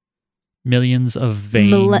Millions of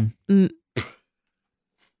vain...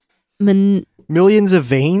 Millions of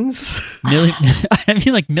veins? I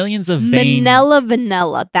mean, like millions of vain... Manila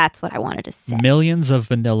Vanilla. That's what I wanted to say. Millions of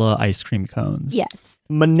vanilla ice cream cones. Yes.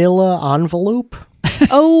 Manila envelope?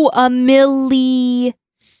 Oh, a Milli...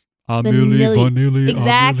 Milli Vanilli.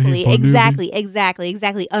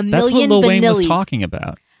 Exactly. A That's million what Lil Wayne was vanillis. talking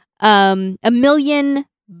about. A million...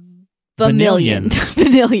 Vanillion.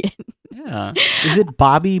 Vanillion. Yeah. Is it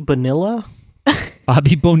Bobby Vanilla?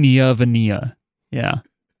 Bobby Bonilla Vanilla. Yeah.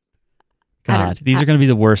 God, these are going to be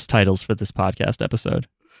the worst titles for this podcast episode.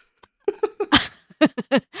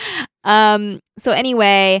 So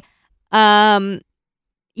anyway,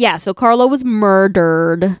 yeah, so Carlo was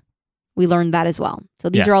murdered. We learned that as well. So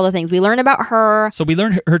these are all the things we learned about her. So we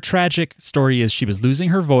learned her tragic story is she was losing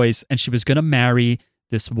her voice and she was going to marry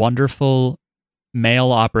this wonderful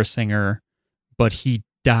male opera singer, but he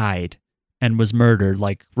died and was murdered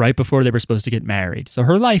like right before they were supposed to get married. So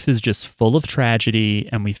her life is just full of tragedy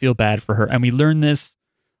and we feel bad for her. And we learn this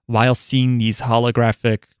while seeing these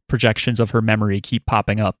holographic projections of her memory keep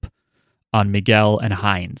popping up on Miguel and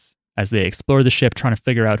Hines as they explore the ship trying to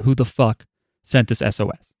figure out who the fuck sent this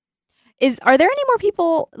SOS. Are there any more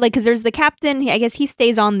people? Like, because there's the captain. I guess he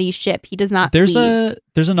stays on the ship. He does not. There's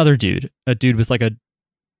another dude, a dude with like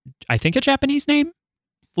I think a Japanese name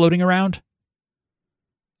floating around.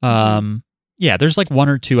 Yeah, there's like one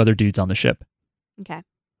or two other dudes on the ship. Okay.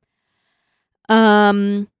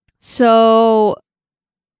 So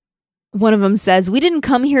one of them says, "We didn't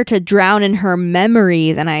come here to drown in her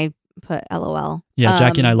memories," and I put LOL. Yeah,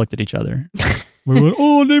 Jackie and I looked at each other. We went,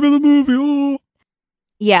 "Oh, name of the movie!" Oh.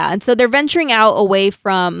 Yeah, and so they're venturing out away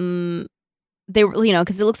from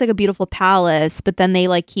because it looks like a beautiful palace, but then they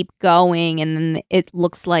like keep going, and then it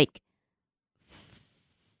looks like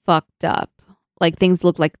fucked up. Like things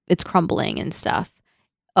look like it's crumbling and stuff.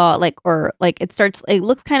 It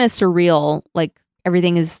looks kind of surreal. Like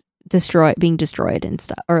everything is being destroyed and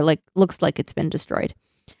stuff, or like looks like it's been destroyed.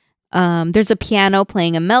 There's a piano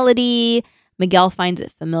playing a melody. Miguel finds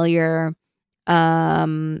it familiar.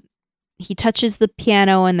 He touches the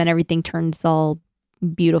piano and then everything turns all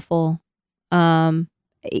beautiful. Eva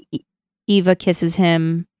kisses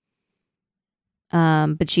him.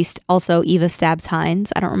 But Eva stabs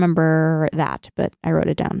Hines. I don't remember that, but I wrote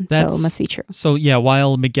it down. So it must be true. So yeah,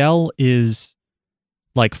 while Miguel is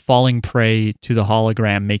like falling prey to the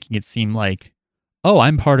hologram, making it seem like, oh,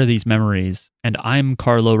 I'm part of these memories and I'm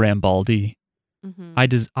Carlo Rambaldi.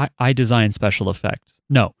 Mm-hmm. I design special effects.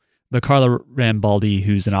 No, the Carlo Rambaldi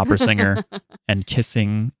who's an opera singer and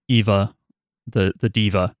kissing Eva, the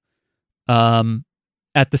diva.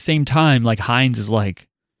 At the same time, like Hines is like,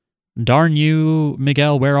 darn you,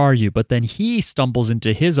 Miguel, where are you? But then he stumbles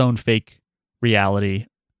into his own fake reality.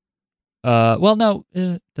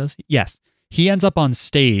 Does he? Yes. He ends up on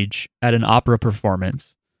stage at an opera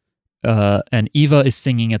performance, and Eva is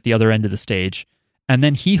singing at the other end of the stage. And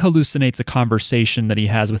then he hallucinates a conversation that he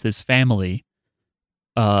has with his family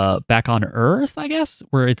back on Earth, I guess,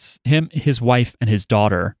 where it's him, his wife, and his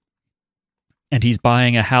daughter. And he's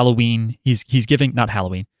buying a Halloween. He's giving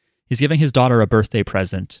his daughter a birthday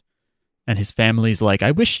present. And his family's like,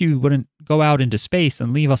 I wish you wouldn't go out into space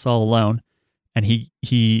and leave us all alone. And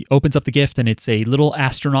he opens up the gift, and it's a little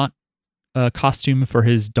astronaut costume for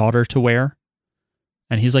his daughter to wear.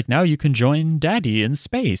 And he's like, now you can join Daddy in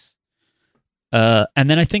space. And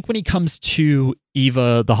then I think when he comes to,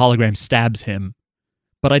 Eva, the hologram stabs him.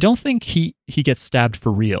 But I don't think he gets stabbed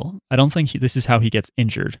for real. I don't think this is how he gets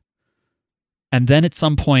injured. And then at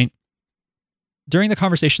some point, during the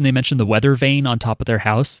conversation, they mentioned the weather vane on top of their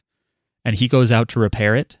house. And he goes out to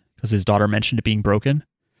repair it because his daughter mentioned it being broken.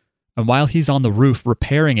 And while he's on the roof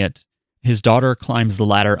repairing it, his daughter climbs the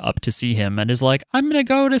ladder up to see him and is like, I'm going to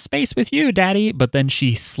go to space with you, Daddy. But then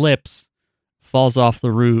she slips, falls off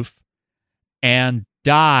the roof, and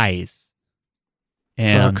dies.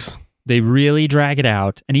 And sucks. They really drag it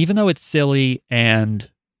out. And even though it's silly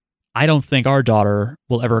and I don't think our daughter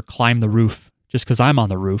will ever climb the roof just because I'm on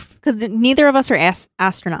the roof. Because neither of us are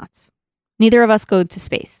astronauts. Neither of us go to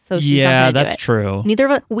space. So she's not gonna do that's it. true. Neither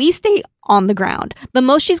of us. We stay on the ground. The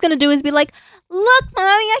most she's gonna do is be like, "Look,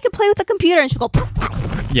 mommy, I can play with the computer," and she'll go.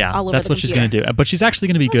 Yeah, all over that's the what she's going computer. to do. But she's actually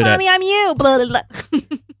going to be good Mommy, at... I'm you. Blah, blah,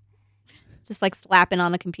 blah. Just like slapping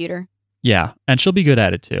on a computer. Yeah, and she'll be good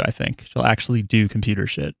at it too, I think. She'll actually do computer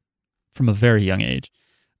shit from a very young age.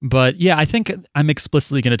 But yeah, I think I'm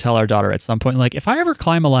explicitly going to tell our daughter at some point, like, if I ever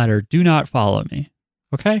climb a ladder, do not follow me,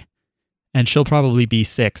 okay? And she'll probably be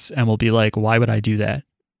 6 and will be like, why would I do that?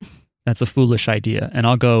 That's a foolish idea. And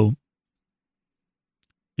I'll go,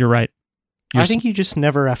 you're right. I think you just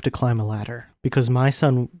never have to climb a ladder because my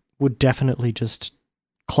son would definitely just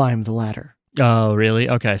climb the ladder. Oh, really?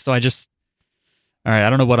 Okay, so all right, I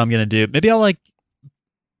don't know what I'm going to do. Maybe I'll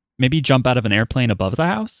maybe jump out of an airplane above the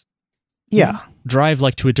house. Yeah. Drive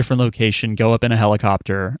to a different location, go up in a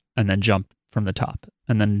helicopter, and then jump from the top.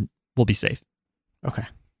 And then we'll be safe. Okay.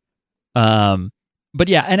 But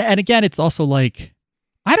yeah, and again, it's also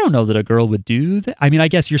I don't know that a girl would do that. I mean, I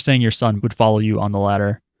guess you're saying your son would follow you on the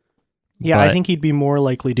ladder. Yeah, but... I think he'd be more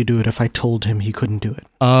likely to do it if I told him he couldn't do it.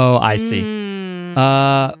 Oh, I see.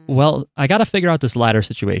 Well, I got to figure out this ladder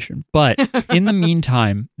situation. But in the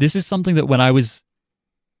meantime, this is something that when I was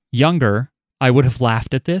younger, I would have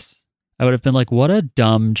laughed at this. I would have been like, what a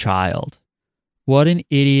dumb child. What an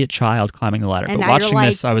idiot child climbing the ladder. And but now watching you're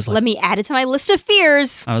this, I was like, let me add it to my list of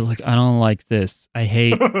fears. I was like, I don't like this. I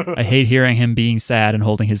hate hearing him being sad and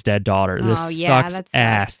holding his dead daughter. This sucks that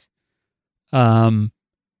ass.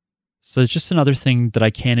 So it's just another thing that I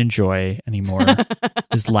can't enjoy anymore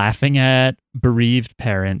is laughing at bereaved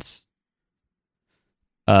parents.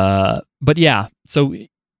 But yeah, so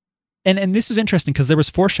and this is interesting because there was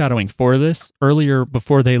foreshadowing for this earlier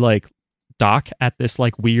before they dock at this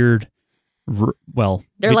weird.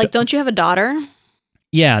 They're like, don't you have a daughter?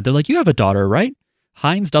 Yeah, they're like, you have a daughter, right?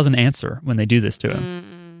 Hines doesn't answer when they do this to him.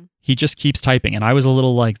 Mm-mm. He just keeps typing, and I was a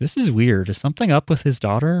little like, this is weird. Is something up with his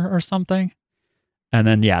daughter or something? And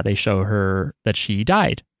then, yeah, they show her that she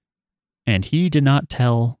died. And he did not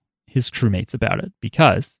tell his crewmates about it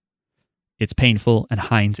because it's painful and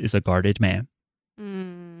Hines is a guarded man.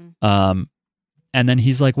 Mm. And then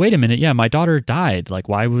he's like, wait a minute, yeah, my daughter died.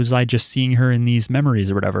 Why was I just seeing her in these memories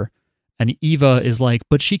or whatever? And Eva is like,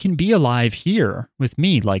 but she can be alive here with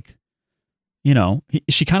me.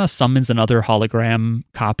 She kind of summons another hologram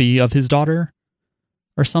copy of his daughter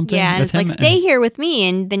or something. Yeah, and with it's him. Stay here with me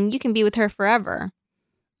and then you can be with her forever.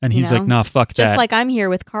 And he's like, nah, fuck that. Just like I'm here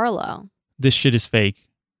with Carlo. This shit is fake.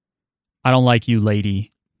 I don't like you,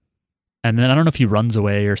 lady. And then I don't know if he runs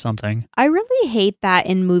away or something. I really hate that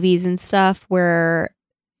in movies and stuff where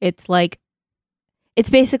it's it's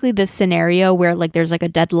basically this scenario where there's a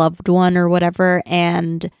dead loved one or whatever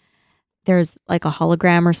and there's a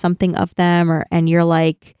hologram or something of them and you're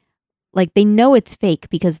like they know it's fake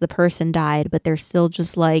because the person died, but they're still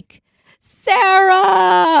just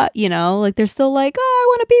Sarah, they're still oh, I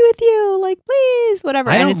want to be with you, please, whatever.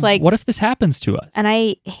 And it's what if this happens to us? And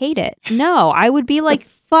I hate it. No, I would be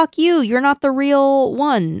fuck you. You're not the real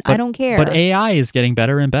one. I don't care. But AI is getting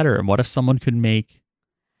better and better. And what if someone could make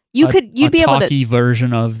you'd be able to talkie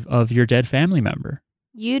version of your dead family member?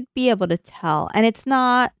 You'd be able to tell, and it's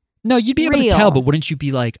not. No, you'd be able to tell, but wouldn't you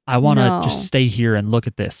be like, I want to just stay here and look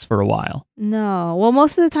at this for a while? No. Well,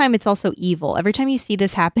 most of the time it's also evil. Every time you see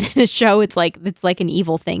this happen in a show, it's like an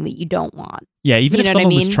evil thing that you don't want. Yeah, even if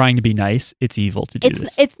someone was trying to be nice, it's evil to do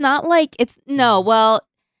this. It's not well,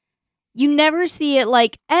 you never see it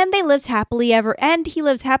and they lived happily ever, and he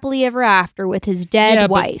lived happily ever after with his dead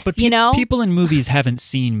wife, but people in movies haven't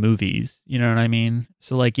seen movies, you know what I mean?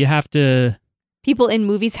 So you have to... People in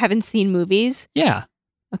movies haven't seen movies? Yeah.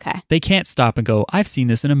 Okay. They can't stop and go, I've seen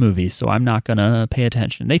this in a movie, so I'm not going to pay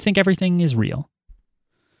attention. They think everything is real.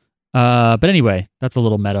 But anyway, that's a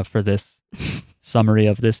little meta for this summary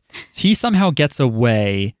of this. He somehow gets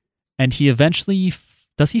away, and he eventually...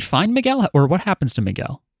 Does he find Miguel, or what happens to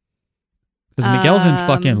Miguel? Because Miguel's in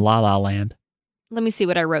fucking La La Land. Let me see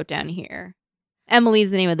what I wrote down here. Emily's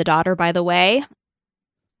the name of the daughter, by the way.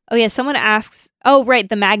 Oh, yeah, someone asks... Oh, right,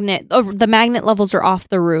 the magnet. Oh, the magnet levels are off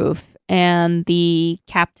the roof. And the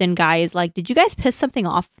captain guy is like, did you guys piss something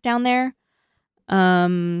off down there?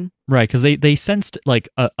 Right, because they sensed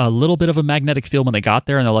a little bit of a magnetic field when they got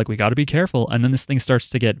there, and they're like, we got to be careful. And then this thing starts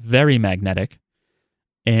to get very magnetic.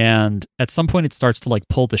 And at some point it starts to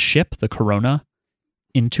pull the ship, the Corona,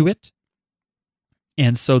 into it.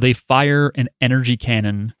 And so they fire an energy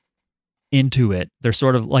cannon into it. They're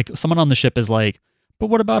sort of someone on the ship is like, but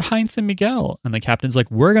what about Heinz and Miguel? And the captain's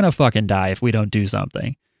like, we're going to fucking die if we don't do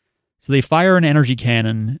something. So they fire an energy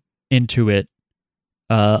cannon into it.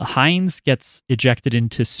 Hines gets ejected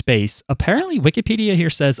into space. Apparently, Wikipedia here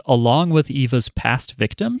says along with Eva's past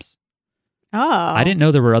victims. Oh. I didn't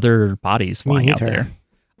know there were other bodies Me flying out neither. there.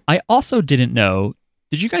 I also didn't know.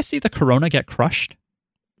 Did you guys see the Corona get crushed?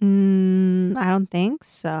 I don't think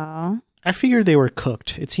so. I figured they were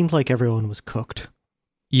cooked. It seemed like everyone was cooked.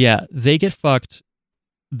 Yeah, they get fucked.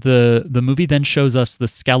 The movie then shows us the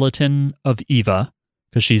skeleton of Eva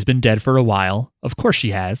because she's been dead for a while. Of course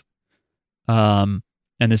she has.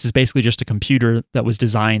 And this is basically just a computer that was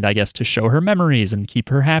designed, I guess, to show her memories and keep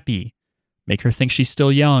her happy, make her think she's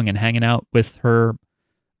still young and hanging out with her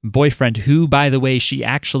boyfriend, who, by the way, she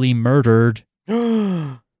actually murdered.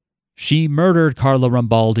 She murdered Carlo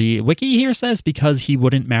Rambaldi. Wiki here says because he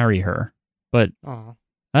wouldn't marry her, but Aw.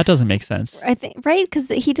 that doesn't make sense. I think, right? Because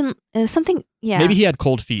he didn't, something, yeah. Maybe he had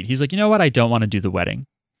cold feet. He's like, you know what? I don't want to do the wedding.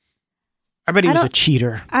 I bet he I was a don't-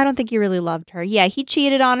 cheater. I don't think he really loved her. Yeah, he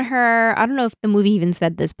cheated on her. I don't know if the movie even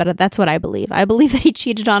said this, but that's what I believe. I believe that he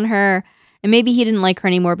cheated on her, and maybe he didn't like her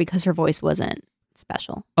anymore because her voice wasn't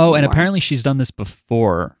special. Oh, and anymore. apparently she's done this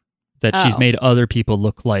before, that she's Oh. made other people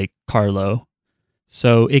look like Carlo.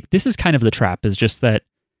 So this is kind of the trap, is just that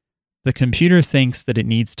the computer thinks that it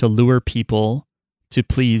needs to lure people to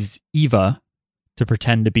please Eva to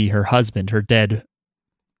pretend to be her husband, her dead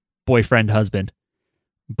boyfriend husband.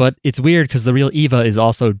 But it's weird because the real Eva is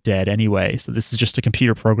also dead anyway. So this is just a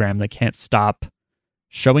computer program that can't stop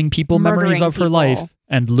showing people memories Murdering of her people. life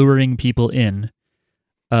and luring people in.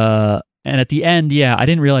 And at the end, yeah, I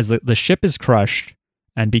didn't realize that the ship is crushed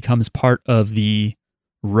and becomes part of the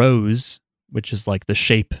Rose, which is like the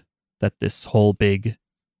shape that this whole big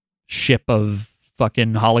ship of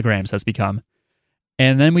fucking holograms has become.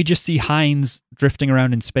 And then we just see Hines drifting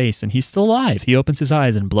around in space, and he's still alive. He opens his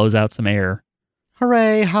eyes and blows out some air.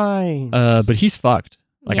 Hooray, Hines. But he's fucked.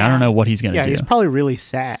 Like, I Yeah. don't know what he's going to yeah, do. he's probably really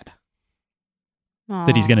sad.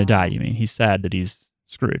 That he's going to Aw. die, you mean? He's sad that he's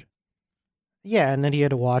screwed. Yeah, and then he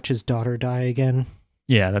had to watch his daughter die again.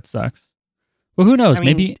 Yeah, that sucks. Well, who knows? I mean,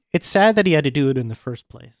 Maybe, it's sad that he had to do it in the first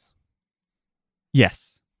place.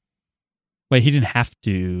 yes. Wait, he didn't have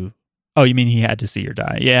to. Oh, you mean he had to see her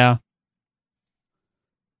die? Yeah.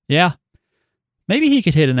 Yeah. Maybe he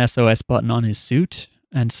could hit an SOS button on his suit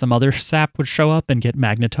and some other sap would show up and get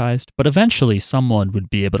magnetized, but eventually someone would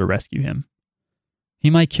be able to rescue him. He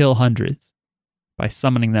might kill hundreds by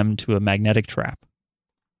summoning them to a magnetic trap,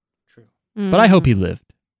 True. but I hope Mhm. he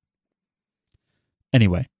lived.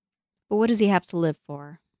 Anyway, But what does he have to live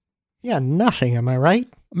for? Yeah, nothing, am I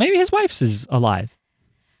right? maybe his wife's is alive.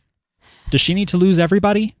 Does she need to lose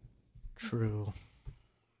everybody? True.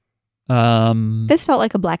 This felt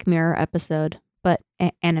like a Black Mirror episode, but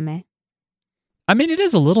anime. I mean, it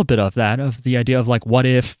is a little bit of that, of the idea of like, what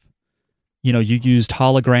if, you used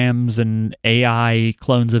holograms and AI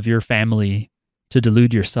clones of your family to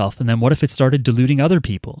delude yourself, and then what if it started deluding other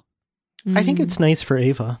people? I think Mm. it's nice for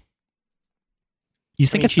Ava. You I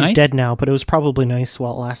think mean, it's she's nice? dead now, but it was probably nice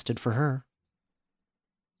while it lasted for her.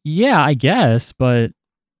 Yeah, I guess, but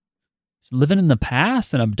living in the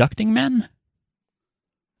past and abducting men?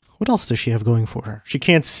 What else does she have going for her? She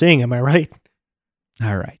can't sing, am I right?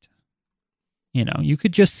 All right. You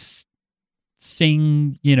could just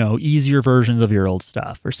sing, easier versions of your old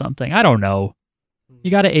stuff or something. I don't know. You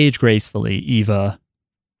got to age gracefully, Eva.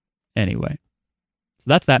 Anyway, so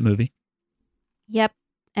that's that movie. Yep.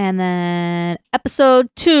 And then episode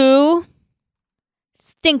 2,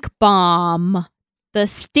 Stink Bomb, the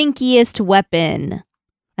stinkiest weapon,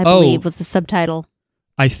 I Oh. believe was the subtitle.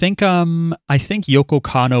 I think Yoko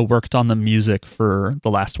Kanno worked on the music for the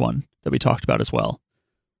last one that we talked about as well.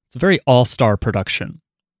 It's a very all-star production.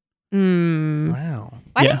 Mm. Wow.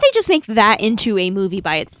 Why Yeah. didn't they just make that into a movie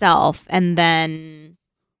by itself and then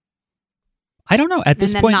I don't know. At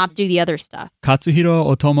this point, not do the other stuff? Katsuhiro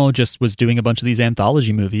Otomo just was doing a bunch of these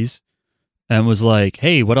anthology movies and was like,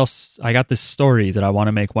 hey, what else? I got this story that I want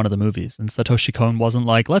to make one of the movies. And Satoshi Kon wasn't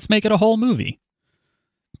like, let's make it a whole movie.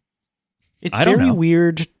 It's I don't very know.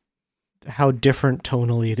 weird how different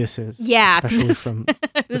tonally this is. Yeah, Especially 'cause from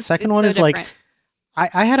The second one is like-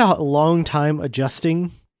 I had a long time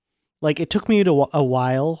adjusting. Like, it took me a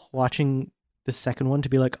while watching the second one to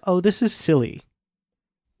be like, oh, this is silly.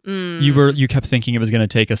 You kept thinking it was going to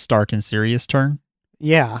take a stark and serious turn,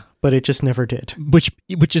 Yeah, but it just never did. which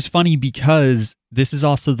is funny because this is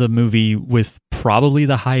also the movie with probably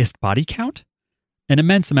the highest body count. An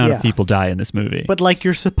immense amount of Yeah. people die in this movie. But, like,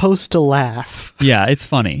 you're supposed to laugh. Yeah, it's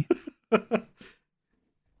funny.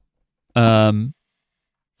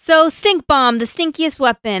 So Stink Bomb, the stinkiest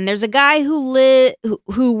weapon. There's a guy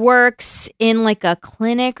who works in like a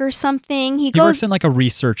clinic or something. He He goes works in like a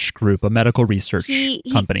research group, a medical research He-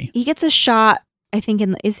 company. he gets a shot I think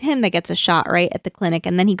is him that gets a shot, right, at the clinic,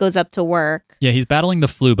 and then he goes up to work. Yeah, he's battling the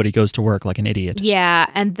flu, but he goes to work like an idiot. Yeah,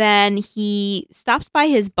 and then he stops by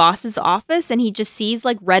his boss's office, and he just sees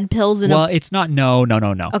like red pills in Well, it's not. No.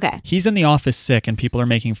 Okay. He's in the office sick, and people are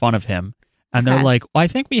making fun of him, and Okay. they're like, well, "I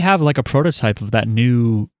think we have like a prototype of that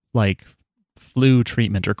new like flu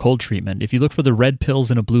treatment or cold treatment. If you look for the red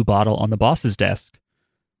pills in a blue bottle on the boss's desk,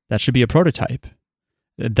 that should be a prototype."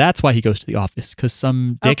 That's why he goes to the office, because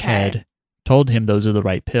some dickhead told him those are the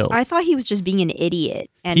right pills. I thought he was just being an idiot,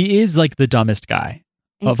 and He is like the dumbest guy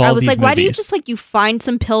of all I was these like, why do you movies. just like you find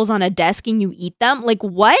some pills on a desk and you eat them? Like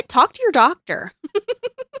what? Talk to your doctor.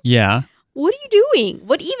 Yeah. What are you doing?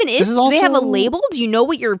 What even is? This is Do they have a also- label? Do you know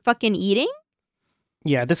what you're fucking eating?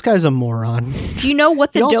 Yeah, this guy's a moron. Do you know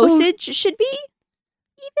what the He also- dosage should be?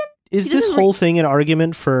 Is He this doesn't whole thing an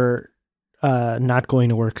argument for not going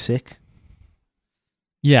to work sick?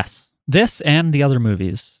 Yes. This and the other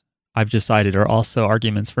movies I've decided are also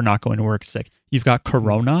arguments for not going to work sick. You've got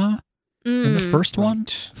Corona in the first one,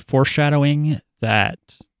 Right. foreshadowing that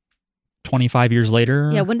 25 years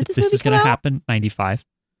later, Yeah, when did this this movie is going come to out? happen, 95.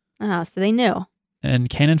 Oh, so they knew. And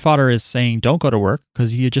Cannon Fodder is saying, don't go to work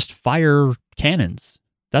because you just fire cannons.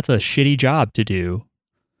 That's a shitty job to do.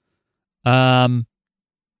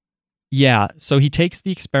 Yeah, so he takes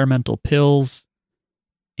the experimental pills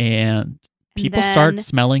and people start then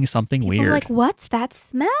smelling something People are weird. like, what's that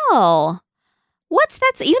smell? What's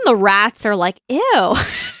that? Even the rats are like, ew.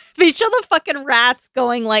 They show the fucking rats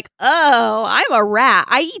going like, oh, I'm a rat.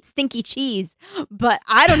 I eat stinky cheese, but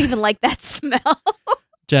I don't even like that smell.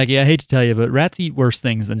 Jackie, I hate to tell you, but rats eat worse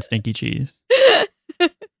things than stinky cheese.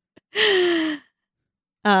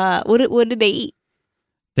 What did they eat?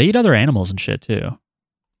 They eat other animals and shit too.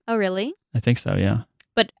 Oh, really? I think so, yeah.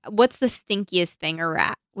 But what's the stinkiest thing a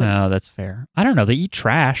rat would Oh, that's fair. I don't know. They eat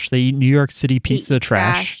trash. They eat New York City pizza eat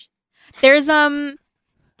trash. There's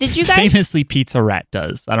did you guys Famously, Pizza Rat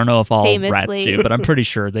does. I don't know if all rats Famously. do, but I'm pretty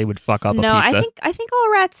sure they would fuck up No, a pizza. I think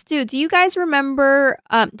all rats do. Do you guys remember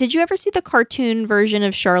did you ever see the cartoon version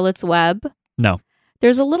of Charlotte's Web? No.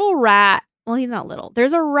 There's a little rat. Well, he's not little.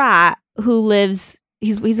 There's a rat who lives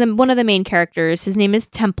he's one of the main characters. His name is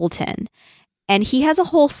Templeton. And he has a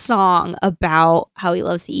whole song about how he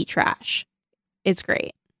loves to eat trash. It's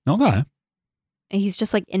great. Okay. And he's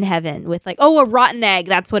just like in heaven with like, oh, a rotten egg.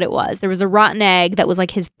 That's what it was. There was a rotten egg that was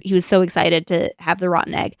like he was so excited to have the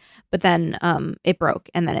rotten egg, but then it broke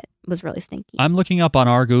and then it was really stinky. I'm looking up on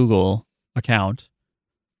our Google account.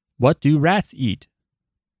 What do rats eat?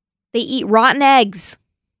 They eat rotten eggs.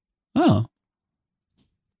 Oh.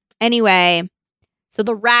 Anyway, so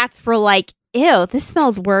the rats were like, ew, this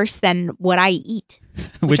smells worse than what I eat.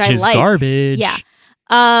 Which I is like. garbage. Yeah.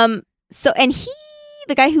 So and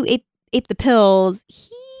the guy who ate the pills, he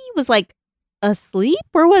was like asleep.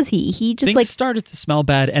 Where was he? He just Things like started to smell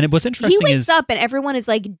bad. And what's he interesting wakes is up and everyone is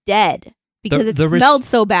like dead because it the smelled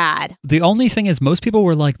so bad. the only thing is most people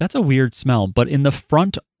were like, that's a weird smell. But in the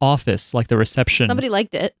front office, like the reception, Somebody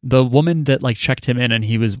liked it. the woman that like checked him in and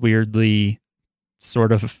he was weirdly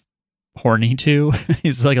sort of horny too.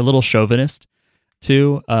 He's like a little chauvinist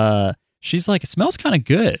too. She's like, it smells kind of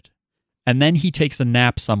good. And then he takes a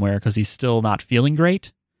nap somewhere because he's still not feeling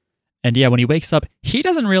great. And yeah, when he wakes up, he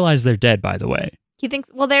doesn't realize they're dead, by the way. He thinks,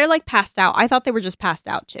 well, they're like passed out. I thought they were just passed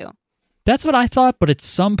out too. That's what I thought, but at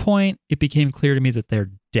some point it became clear to me that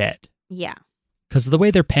they're dead. Yeah. Because the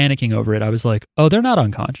way they're panicking over it, I was like, oh, they're not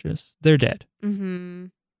unconscious. They're dead. Mm-hmm.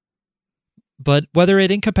 But whether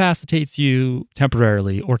it incapacitates you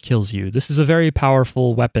temporarily or kills you, this is a very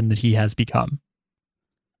powerful weapon that he has become.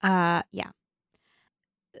 Yeah.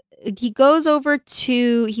 He goes over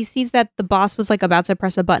to, he sees that the boss was like about to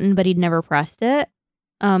press a button, but he'd never pressed it.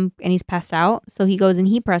 And he's passed out. So he goes and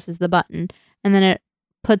he presses the button and then it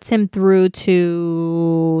puts him through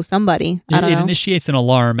to somebody. I don't It know. initiates an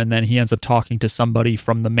alarm and then he ends up talking to somebody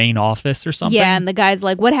from the main office or something. Yeah. And the guy's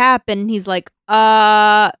like, what happened? He's like,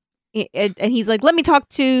 and he's like, let me talk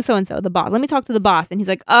to so-and-so, the boss. Let me talk to the boss. And he's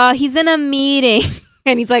like, he's in a meeting.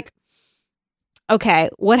 And he's like, okay,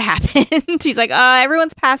 what happened? He's like,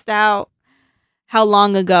 everyone's passed out. How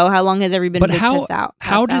long ago? How long has everybody been passed out?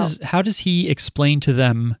 How does he explain to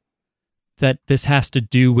them that this has to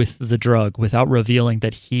do with the drug without revealing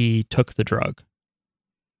that he took the drug?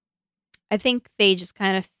 I think they just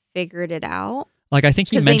kind of figured it out. Like, I think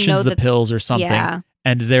he 'Cause they know mentions the that- pills or something, Yeah.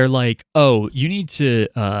 and they're like, oh, you need to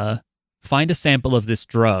find a sample of this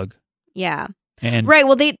drug. Yeah. And Right.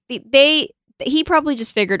 Well, he probably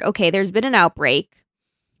just figured, okay, there's been an outbreak.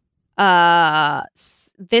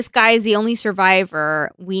 This guy is the only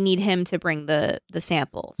survivor. We need him to bring the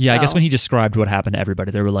sample. yeah, I guess So- when he described what happened to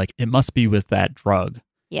everybody, they were like, it must be with that drug.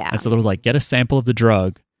 Yeah. And so they're like, get a sample of the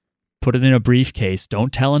drug, put it in a briefcase.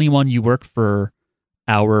 Don't tell anyone you work for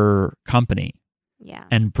our company, Yeah.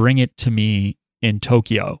 and bring it to me in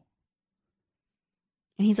Tokyo.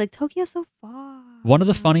 And he's like, Tokyo's so far. One of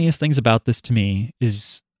the funniest things about this to me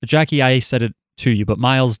is, Jackie, I said it to you, but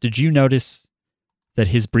Miles, did you notice that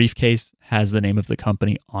his briefcase has the name of the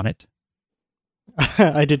company on it?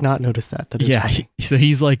 I did not notice that. That is funny. So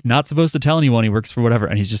he's like not supposed to tell anyone he works for whatever,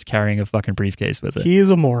 and he's just carrying a fucking briefcase with it. He is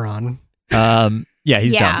a moron. He's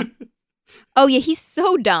dumb. Oh yeah, he's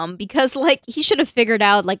so dumb because like he should have figured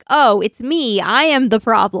out like, oh, it's me. I am the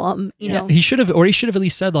problem. You know. He should have at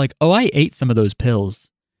least said like, oh, I ate some of those pills,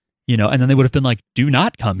 and then they would have been like, do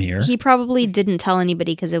not come here. He probably didn't tell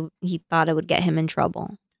anybody because he thought it would get him in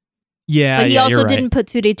trouble. Yeah, but he also you're right. didn't put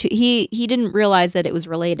two. He didn't realize that it was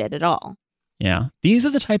related at all. Yeah, these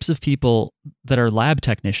are the types of people that are lab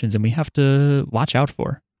technicians, and we have to watch out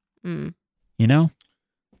for. Mm. You know?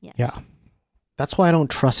 Yes. Yeah. That's why I don't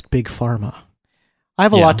trust Big Pharma. I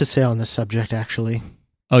have a lot to say on this subject, actually.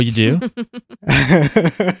 Oh, you do?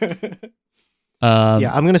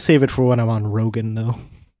 Yeah, I'm going to save it for when I'm on Rogan, though.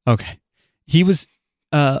 Okay. He was...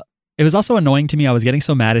 it was also annoying to me. I was getting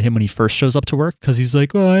so mad at him when he first shows up to work because he's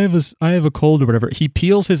like, oh, I have a cold or whatever. He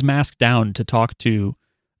peels his mask down to talk to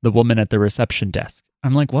the woman at the reception desk.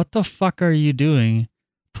 I'm like, what the fuck are you doing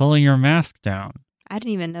pulling your mask down? I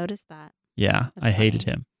didn't even notice that. Yeah, I hated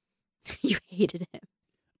him. You hated him.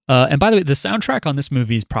 And by the way, the soundtrack on this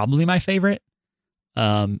movie is probably my favorite.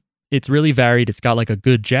 It's really varied. It's got like a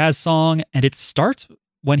good jazz song, and it starts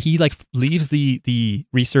when he like leaves the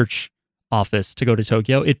research office to go to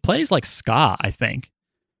Tokyo. It plays like ska, I think.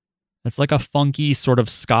 It's like a funky sort of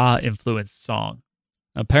ska influenced song.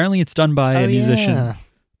 Apparently it's done by a musician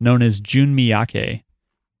known as Jun Miyake.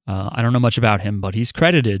 I don't know much about him, but he's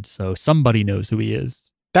credited, so somebody knows who he is.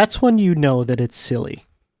 That's when you know that it's silly.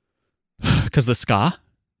 Because the ska?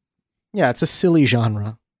 Yeah, it's a silly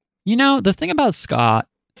genre. The thing about ska,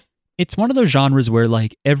 it's one of those genres where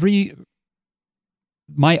like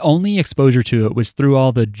my only exposure to it was through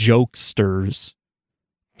all the jokesters,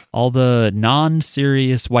 all the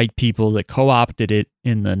non-serious white people that co-opted it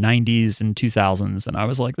in the 90s and 2000s. And I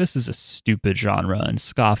was like, this is a stupid genre and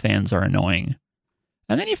ska fans are annoying.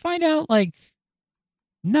 And then you find out like,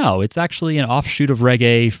 no, it's actually an offshoot of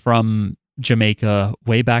reggae from Jamaica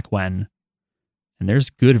way back when. And there's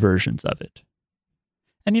good versions of it.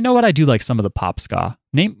 And you know what? I do like some of the pop ska.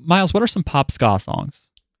 Miles, what are some pop ska songs?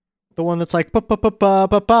 The one that's like,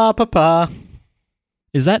 pa-pa-pa-pa-pa-pa-pa.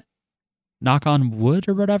 Is that Knock on Wood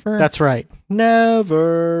or whatever? That's right.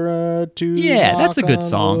 Never to Yeah, that's a good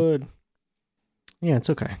song. Wood. Yeah, it's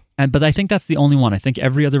okay. But I think that's the only one. I think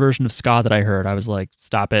every other version of ska that I heard, I was like,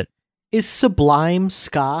 stop it. Is Sublime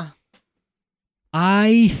ska?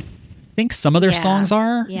 I think some of their songs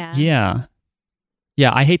are. Yeah.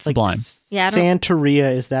 Yeah, I hate Sublime.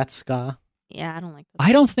 Santeria, is that ska? Yeah, I don't like that.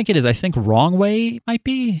 I don't think it is. I think Wrong Way might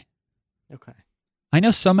be. Okay. I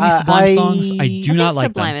know so many Sublime songs. I do not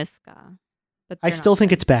like Sublime them. is ska. But I still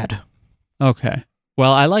think it's bad. Okay.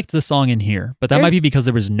 Well, I liked the song in here, but that might be because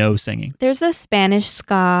there was no singing. There's a Spanish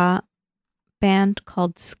ska band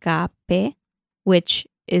called Skape, which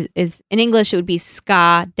is in English it would be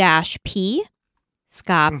ska-p.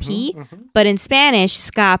 Ska-p. But in Spanish,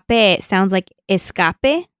 Skape sounds like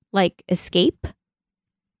escape, like escape.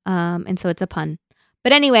 And so it's a pun.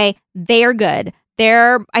 But anyway, they're good.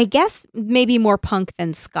 They're, I guess, maybe more punk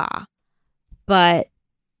than ska. But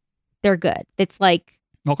they're good. It's like...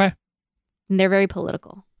 Okay. And they're very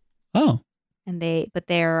political. Oh. But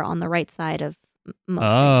they're on the right side of most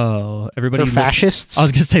things. Everybody. They're fascists? I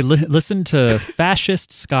was going to say, listen to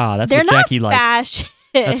fascist ska. That's what Jackie likes. Fascist.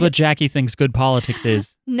 That's what Jackie thinks good politics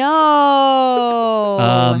is. No.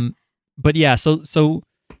 But yeah, so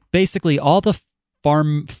basically all the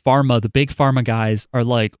the big pharma guys are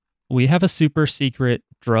like, we have a super secret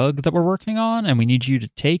drug that we're working on and we need you to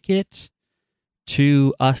take it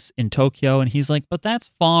to us in Tokyo. And he's like, but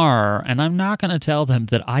that's far. And I'm not going to tell them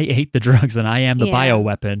that I ate the drugs and I am the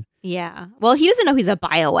bioweapon. Yeah. Well, he doesn't know he's a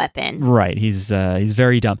bioweapon. Right. He's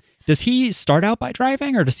very dumb. Does he start out by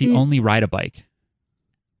driving or does he only ride a bike?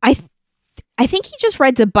 I think he just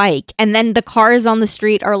rides a bike and then the cars on the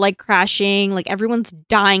street are like crashing, like everyone's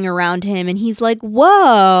dying around him and he's like,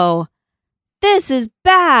 whoa, this is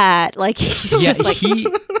bad. Like he's just like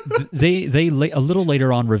they a little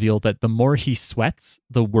later on revealed that the more he sweats,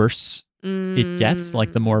 the worse it gets,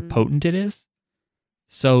 like the more potent it is.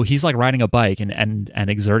 So he's like riding a bike and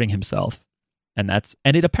exerting himself. And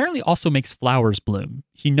it apparently also makes flowers bloom.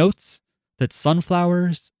 He notes that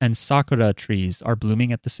sunflowers and sakura trees are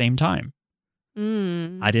blooming at the same time.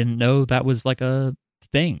 I didn't know that was like a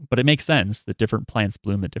thing, but it makes sense that different plants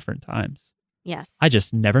bloom at different times. Yes. I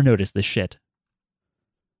just never noticed this shit.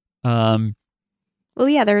 Well,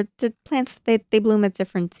 yeah, the plants they bloom at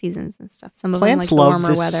different seasons and stuff. Some of Plants them like love warmer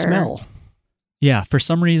this weather. smell. Yeah, for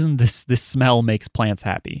some reason this smell makes plants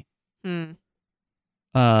happy. Hmm.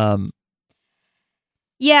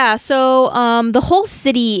 Yeah, so the whole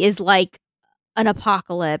city is like an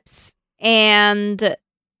apocalypse, and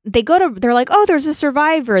they're like, oh, there's a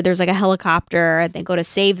survivor. There's like a helicopter, and they go to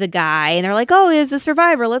save the guy, and they're like, oh, there's a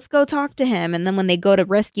survivor. Let's go talk to him. And then when they go to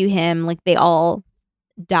rescue him, like they all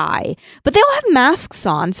die, but they all have masks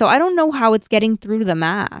on, so I don't know how it's getting through the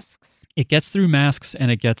masks. it gets through masks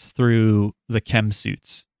and it gets through the chem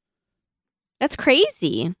suits. That's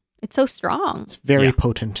crazy. It's so strong. It's very Yeah.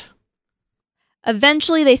 potent.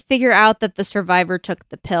 Eventually they figure out that the survivor took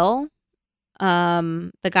the pill.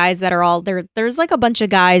 The guys that are all there's like a bunch of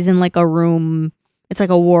guys in like a room. It's like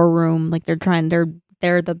a war room. Like they're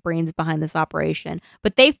the brains behind this operation.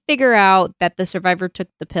 But they figure out that the survivor took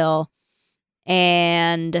the pill,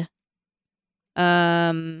 and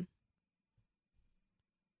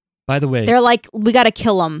By the way, they're like, we got to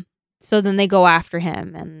kill him. So then they go after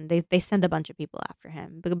him, and they send a bunch of people after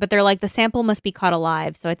him. But they're like, the sample must be caught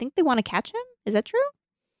alive. So I think they want to catch him. Is that true?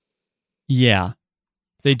 yeah,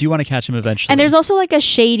 they do want to catch him eventually. And there's also like a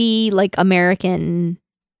shady, like American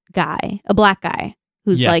guy, a black guy,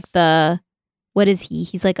 who's Yes. like what is he?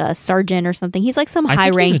 He's like a sergeant or something. He's like some I high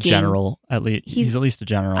think ranking. he's a general, at least. He's at least a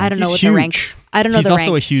general. I don't know He's what huge. the ranks. I don't know He's the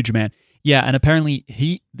also ranks. a huge man. Yeah, and apparently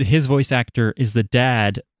his voice actor is the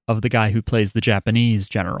dad of the guy who plays the Japanese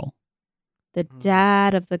general. The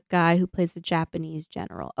dad of the guy who plays the Japanese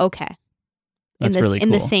general. Okay. That's really in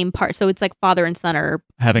the cool. same part. So it's like father and son are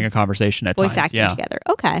Having a conversation at voice times. acting Yeah. together.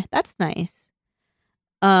 Okay, that's nice.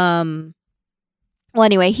 Well,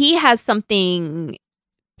 anyway, he has something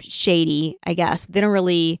shady, I guess. I don't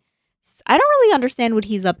really understand what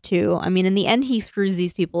he's up to. I mean, in the end, he screws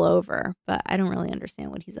these people over, but I don't really understand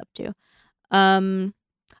what he's up to.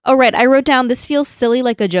 Oh, right. I wrote down, this feels silly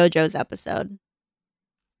like a JoJo's episode.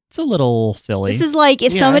 It's a little silly. This is like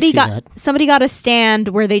if Yeah, I somebody see got that. somebody got a stand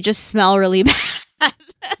where they just smell really bad.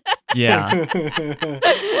 Yeah.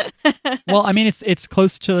 Well, I mean, it's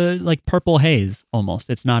close to like Purple Haze almost.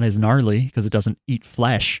 It's not as gnarly because it doesn't eat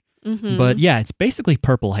flesh. Mhm. But yeah, it's basically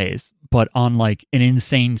Purple Haze, but on like an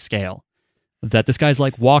insane scale. That this guy's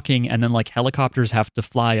like walking and then like helicopters have to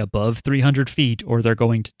fly above 300 feet or they're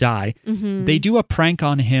going to die. Mhm. They do a prank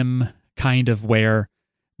on him kind of where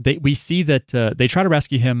we see that they try to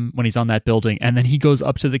rescue him when he's on that building, and then he goes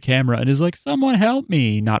up to the camera and is like, someone help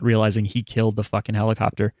me, not realizing he killed the fucking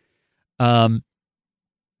helicopter.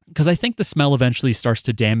 Because I think the smell eventually starts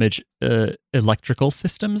to damage electrical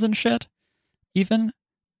systems and shit, even.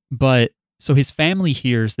 But so his family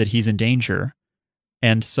hears that he's in danger,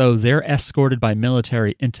 and so they're escorted by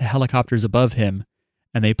military into helicopters above him,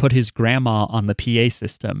 and they put his grandma on the PA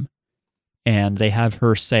system, and they have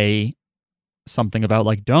her say something about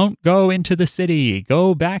like, don't go into the city,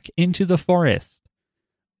 go back into the forest.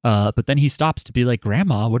 But then he stops to be like,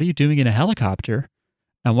 Grandma, what are you doing in a helicopter?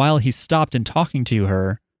 And while he's stopped and talking to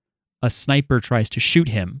her, a sniper tries to shoot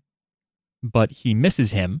him, but he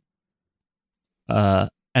misses him.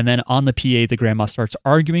 And then on the PA, the grandma starts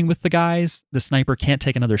arguing with the guys. The sniper can't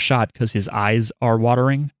take another shot because his eyes are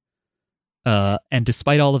watering. And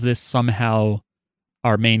despite all of this, somehow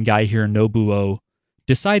our main guy here, Nobuo,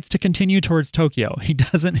 decides to continue towards Tokyo. He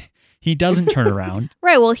doesn't turn around.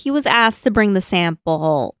 Right. Well, he was asked to bring the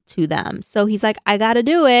sample to them. So he's like, I got to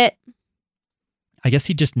do it. I guess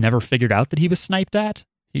he just never figured out that he was sniped at.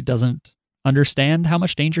 He doesn't understand how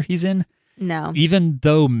much danger he's in, No. even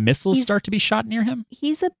though missiles He's- start to be shot near him.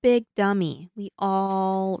 He's a big dummy. We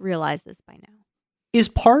all realize this by now. Is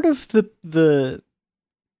part of the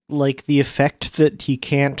like the effect that he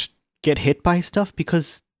can't get hit by stuff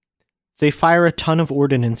because they fire a ton of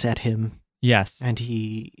ordnance at him Yes. and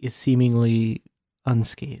he is seemingly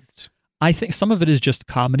unscathed. I think some of it is just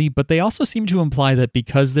comedy, but they also seem to imply that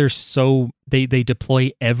because they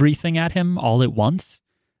deploy everything at him all at once,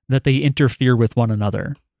 that they interfere with one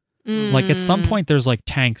another. Like at some Mm. point there's like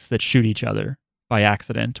tanks that shoot each other by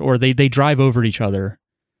accident, or they drive over each other,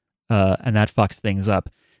 and that fucks things up.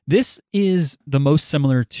 This is the most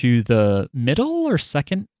similar to the middle or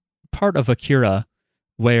second part of Akira,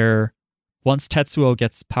 where once Tetsuo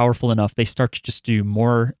gets powerful enough, they start to just do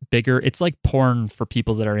more bigger. It's like porn for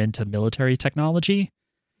people that are into military technology,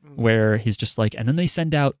 where he's just like, and then they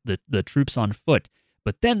send out the troops on foot,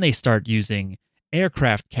 but then they start using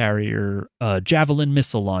aircraft carrier, javelin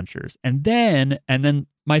missile launchers. And then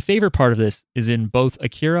my favorite part of this is in both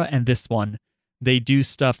Akira and this one, they do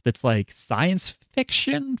stuff that's like science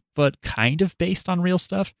fiction, but kind of based on real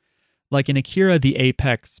stuff. Like in Akira, the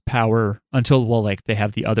apex power until, well, like they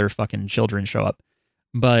have the other fucking children show up.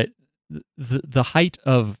 But the height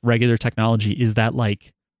of regular technology is that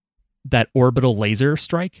like that orbital laser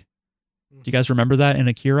strike. Do you guys remember that in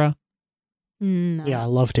Akira? No. Yeah, I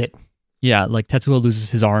loved it. Yeah, like Tetsuo loses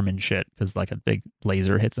his arm and shit because like a big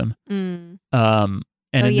laser hits him. Mm.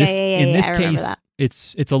 And Oh, in yeah, this yeah, yeah, in yeah, this I remember case, that.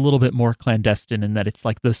 it's a little bit more clandestine in that it's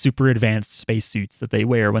like the super advanced spacesuits that they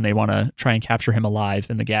wear when they want to try and capture him alive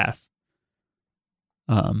in the gas.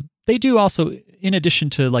 They do also, in addition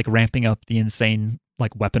to like ramping up the insane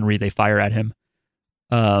like weaponry they fire at him,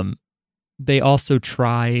 they also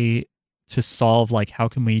try to solve like how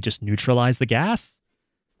can we just neutralize the gas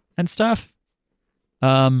and stuff.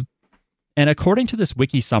 And according to this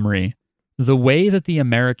wiki summary, the way that the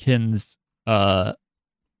Americans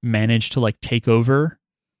managed to like take over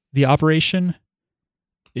the operation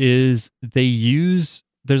is there's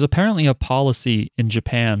apparently a policy in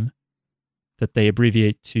Japan that they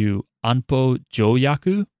abbreviate to Anpo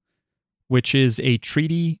Joyaku, which is a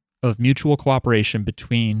treaty of mutual cooperation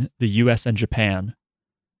between the US and Japan,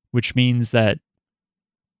 which means that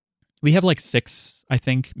we have like 6, I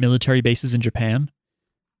think, military bases in Japan.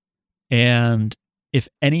 And if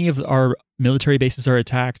any of our military bases are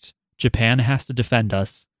attacked, Japan has to defend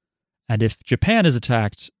us. And if Japan is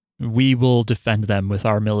attacked, we will defend them with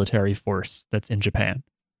our military force that's in Japan.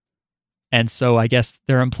 And so I guess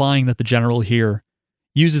they're implying that the general here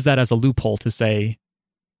uses that as a loophole to say,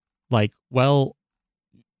 like, well,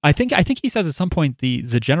 I think he says at some point the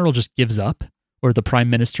general just gives up, or the prime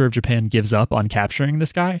minister of Japan gives up on capturing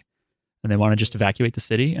this guy, and they want to just evacuate the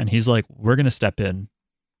city. And he's like, we're going to step in,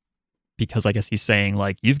 because I guess he's saying,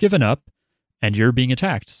 like, you've given up and you're being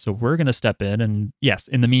attacked. So we're going to step in and, yes,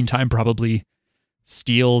 in the meantime, probably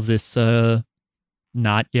steal this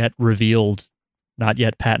not yet revealed, not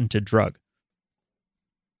yet patented drug.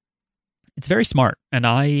 It's very smart, and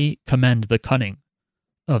I commend the cunning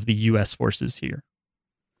of the U.S. forces here.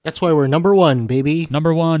 That's why we're number 1, baby.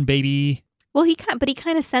 Number 1, baby. Well, he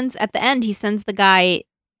kind of sends at the end. He sends the guy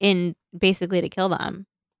in basically to kill them.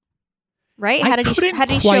 Right? How did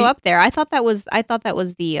he show up there? I thought that was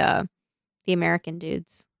the American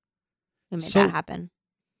dudes who made that happen.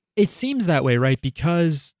 It seems that way, right?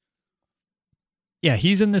 Because yeah,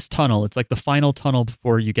 he's in this tunnel. It's like the final tunnel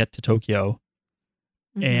before you get to Tokyo.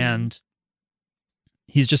 Mm-hmm. And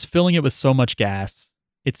he's just filling it with so much gas.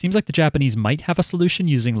 It seems like the Japanese might have a solution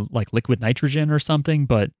using like liquid nitrogen or something,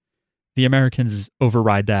 but the Americans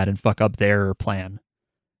override that and fuck up their plan.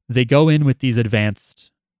 They go in with these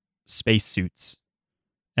advanced spacesuits,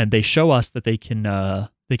 and they show us that they can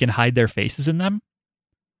hide their faces in them.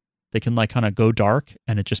 They can like kind of go dark,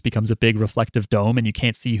 and it just becomes a big reflective dome, and you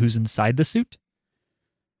can't see who's inside the suit.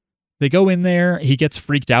 They go in there. He gets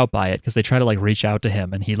freaked out by it because they try to like reach out to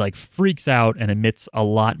him, and he like freaks out and emits a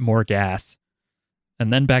lot more gas.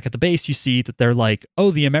 And then back at the base, you see that they're like, oh,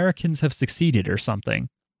 the Americans have succeeded or something.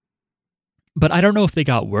 But I don't know if they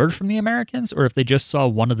got word from the Americans or if they just saw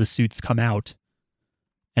one of the suits come out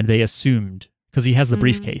and they assumed, because he has the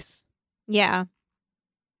briefcase. Yeah.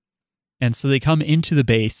 And so they come into the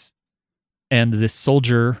base, and this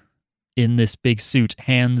soldier in this big suit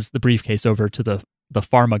hands the briefcase over to the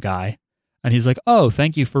pharma guy. And he's like, oh,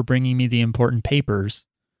 thank you for bringing me the important papers.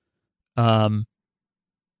 And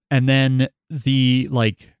then the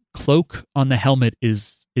like cloak on the helmet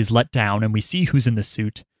is let down, and we see who's in the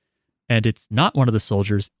suit. And it's not one of the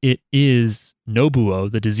soldiers. It is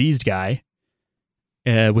Nobuo, the diseased guy,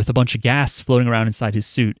 with a bunch of gas floating around inside his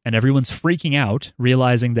suit. And everyone's freaking out,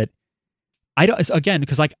 realizing that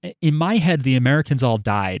because like in my head, the Americans all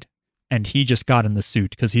died, and he just got in the suit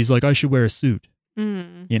because he's like, I should wear a suit.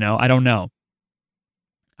 You know, I don't know.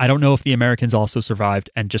 I don't know if the Americans also survived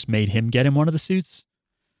and just made him get in one of the suits.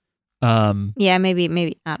 Yeah,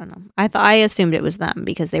 maybe I don't know. I assumed it was them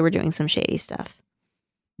because they were doing some shady stuff.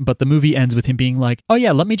 But the movie ends with him being like, "Oh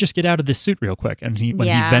yeah, let me just get out of this suit real quick." And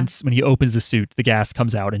when he opens the suit, the gas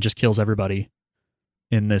comes out and just kills everybody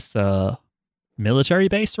in this military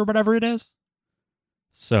base or whatever it is.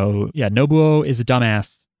 So yeah, Nobuo is a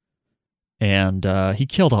dumbass, and he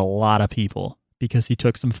killed a lot of people because he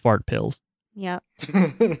took some fart pills. Yep.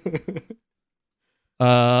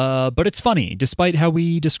 But it's funny. Despite how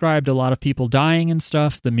we described a lot of people dying and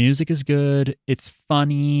stuff, the music is good, it's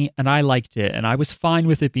funny, and I liked it, and I was fine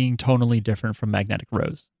with it being tonally different from Magnetic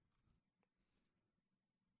Rose.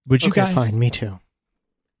 Would you guys? Fine, me too.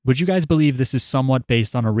 Would you guys believe this is somewhat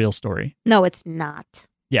based on a real story? No, it's not.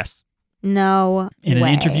 Yes. No In way.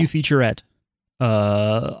 an interview featurette,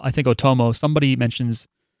 I think Otomo, somebody mentions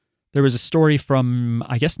There was a story from,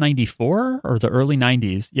 I guess, 94 or the early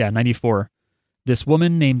 90s. Yeah, 94. This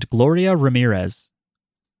woman named Gloria Ramirez,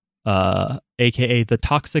 a.k.a. the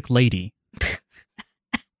Toxic Lady.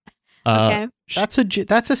 Okay. That's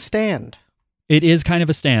a stand. It is kind of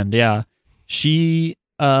a stand, yeah. She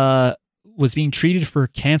was being treated for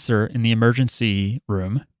cancer in the emergency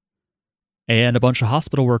room, and a bunch of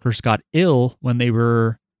hospital workers got ill when they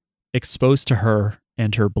were exposed to her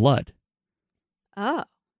and her blood. Oh.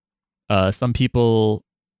 Some people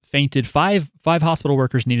fainted. Five hospital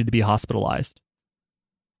workers needed to be hospitalized.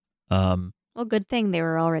 Well, good thing they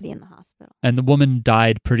were already in the hospital. And the woman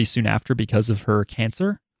died pretty soon after because of her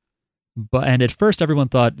cancer. And at first, everyone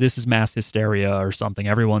thought this is mass hysteria or something.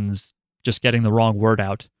 Everyone's just getting the wrong word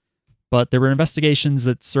out. But there were investigations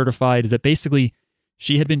that certified that basically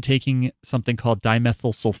she had been taking something called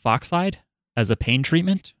dimethyl sulfoxide as a pain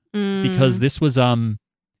treatment because this was in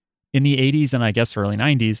the 80s and I guess early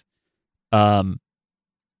 90s.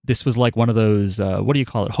 This was like one of those, what do you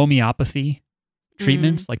call it, homeopathy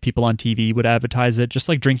treatments. Like people on TV would advertise it, just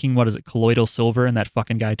like drinking, what is it, colloidal silver, and that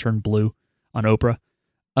fucking guy turned blue on Oprah.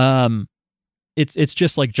 It's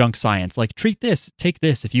just like junk science. Like, treat this, take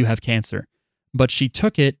this if you have cancer. But she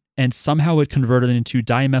took it and somehow it converted into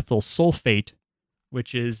dimethyl sulfate,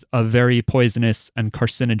 which is a very poisonous and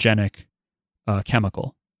carcinogenic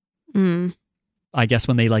chemical. I guess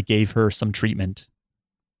when they like gave her some treatment,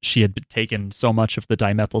 she had taken so much of the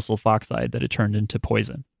dimethyl sulfoxide that it turned into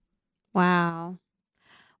poison. Wow.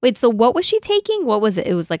 Wait, so what was she taking? What was it?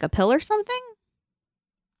 It was like a pill or something?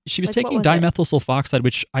 She was Like, taking what was it? dimethyl sulfoxide,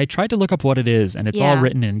 which I tried to look up what it is, and it's all Yeah.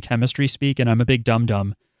 written in chemistry speak, and I'm a big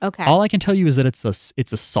dum-dum. Okay. All I can tell you is that it's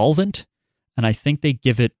a solvent, and I think they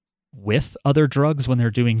give it with other drugs when they're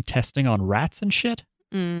doing testing on rats and shit.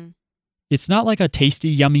 Mm. It's not like a tasty,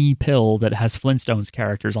 yummy pill that has Flintstones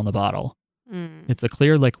characters on the bottle. Mm. It's a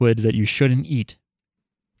clear liquid that you shouldn't eat.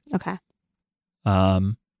 Okay.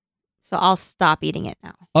 Um, So I'll stop eating it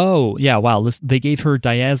now. Oh, yeah, wow. Listen, they gave her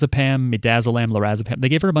diazepam, midazolam, lorazepam. They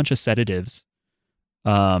gave her a bunch of sedatives.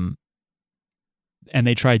 And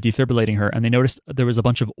they tried defibrillating her, and they noticed there was a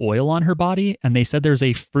bunch of oil on her body, and they said there's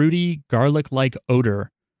a fruity, garlic-like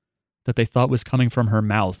odor that they thought was coming from her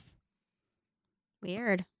mouth.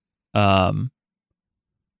 Weird. Yeah,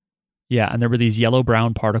 and there were these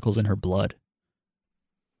yellow-brown particles in her blood.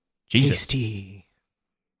 Jesus. Tasty.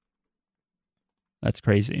 That's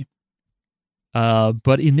crazy.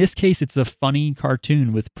 But in this case, it's a funny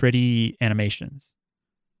cartoon with pretty animations.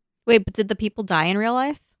 Wait, but did the people die in real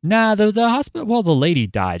life? Nah, the hospital. Well, the lady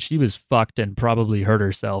died. She was fucked and probably hurt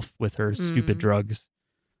herself with her stupid drugs.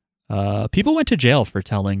 People went to jail for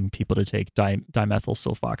telling people to take dimethyl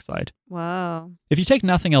sulfoxide. Whoa. If you take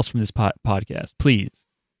nothing else from this podcast, please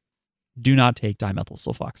do not take dimethyl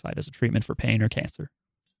sulfoxide as a treatment for pain or cancer.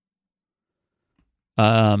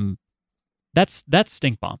 That's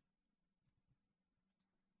Stink Bomb.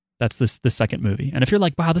 That's the second movie. And if you're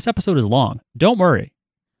like, wow, this episode is long, don't worry.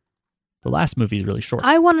 The last movie is really short.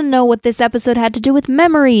 I want to know what this episode had to do with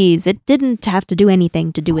memories. It didn't have to do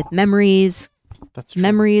anything to do with memories. That's true.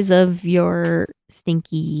 Memories of your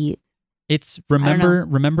stinky. It's I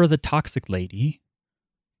don't remember the toxic lady.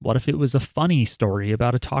 What if it was a funny story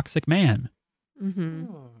about a toxic man? Mm-hmm.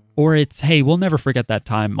 Or it's, hey, we'll never forget that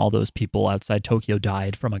time all those people outside Tokyo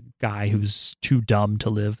died from a guy who's too dumb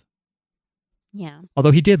to live. Yeah.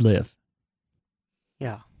 Although he did live.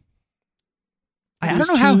 Yeah. I He don't was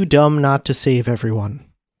know how. too dumb not to save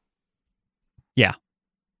everyone. Yeah.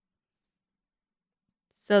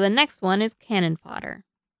 So the next one is cannon fodder.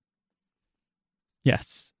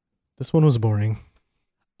 Yes. This one was boring.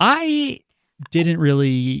 I didn't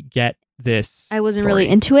really get this. I wasn't story. really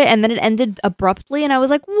into it, and then it ended abruptly, and I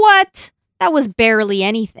was like, what? That was barely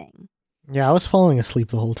anything. Yeah, I was falling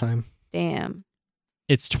asleep the whole time. Damn.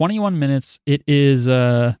 It's 21 minutes. It is.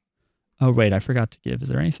 Oh wait, I forgot to give. Is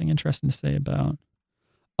there anything interesting to say about?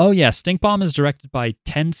 Oh yeah, Stink Bomb is directed by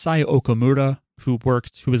Tensai Okamura, who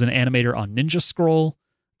was an animator on Ninja Scroll,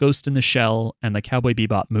 Ghost in the Shell, and the Cowboy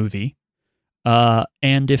Bebop movie.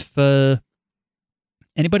 And if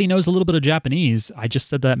anybody knows a little bit of Japanese, I just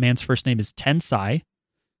said that man's first name is Tensai.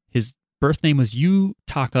 His birth name was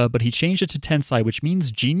Yutaka, but he changed it to Tensai, which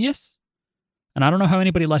means genius. And I don't know how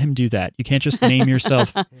anybody let him do that. You can't just name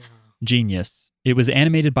yourself Genius. It was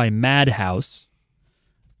animated by Madhouse.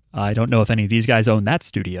 I don't know if any of these guys own that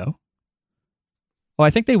studio. Oh, I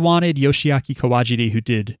think they wanted Yoshiaki Kawajiri, who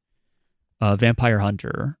did Vampire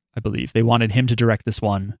Hunter, I believe. They wanted him to direct this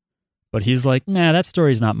one. But he's like, nah, that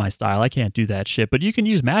story's not my style. I can't do that shit. But you can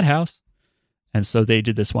use Madhouse. And so they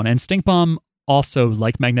did this one. And Stink Bomb also,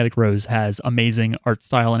 like Magnetic Rose, has amazing art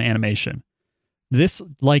style and animation. This,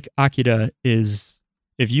 like Akira, is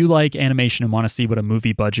if you like animation and want to see what a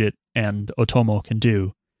movie budget and Otomo can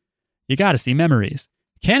do, you got to see Memories.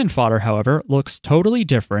 Cannon Fodder, however, looks totally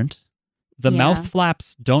different. The Yeah. mouth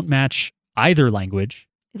flaps don't match either language.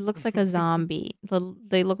 It looks like a zombie.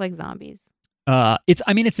 They look like zombies. It's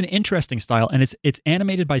an interesting style, and it's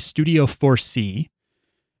animated by Studio 4C,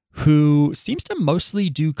 who seems to mostly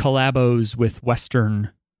do collabos with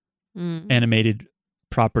Western animated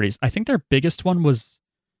properties. I think their biggest one was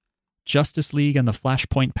Justice League and the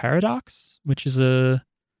Flashpoint Paradox, which is a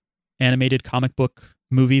animated comic book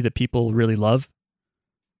movie that people really love.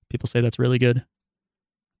 People say that's really good.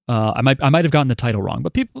 I might have gotten the title wrong,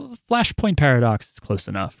 but Flashpoint Paradox is close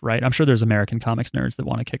enough, right? I'm sure there's American comics nerds that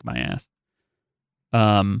want to kick my ass.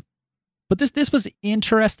 But this was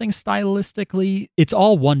interesting stylistically. It's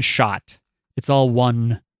all one shot. It's all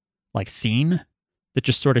one like scene that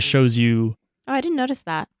just sort of shows you. Oh, I didn't notice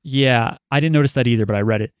that. Yeah, I didn't notice that either, but I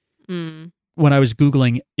read it. When I was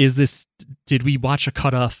Googling, did we watch a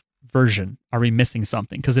cut off version? Are we missing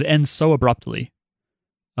something? Because it ends so abruptly.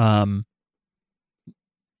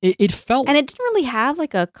 It felt, and it didn't really have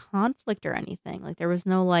like a conflict or anything. Like there was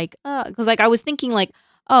no like, because like I was thinking like,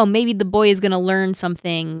 oh, maybe the boy is going to learn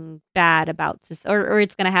something bad about this, or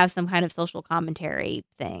it's going to have some kind of social commentary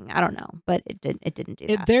thing. I don't know, but it didn't do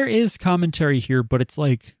that. There is commentary here, but it's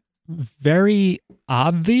like very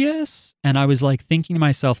obvious. And I was like thinking to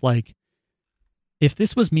myself, like, if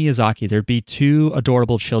this was Miyazaki, there'd be two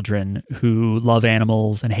adorable children who love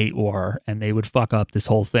animals and hate war, and they would fuck up this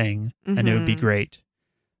whole thing, and it would be great.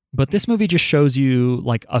 But this movie just shows you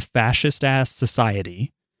like a fascist-ass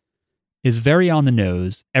society is very on the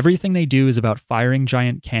nose. Everything they do is about firing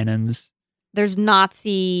giant cannons. There's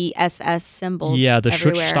Nazi SS symbols. Yeah, the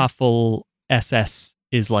everywhere. Schutzstaffel SS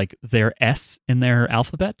is like their S in their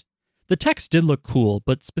alphabet. The text did look cool,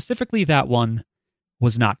 but specifically that one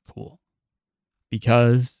was not cool.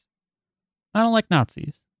 Because I don't like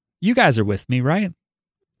Nazis. You guys are with me, right?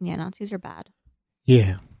 Yeah, Nazis are bad.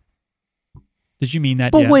 Yeah. Did you mean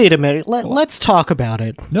that? But yeah. wait a minute. Let's talk about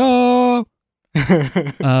it. No.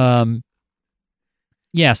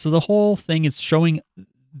 Yeah, so the whole thing is showing.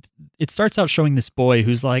 It starts out showing this boy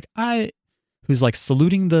who's like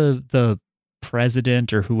saluting the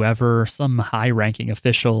president or whoever, some high-ranking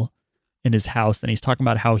official in his house, and he's talking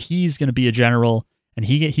about how he's going to be a general and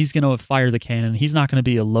he's going to fire the cannon. He's not going to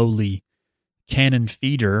be a lowly cannon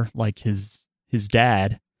feeder like his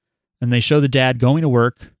dad. And they show the dad going to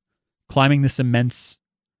work, climbing this immense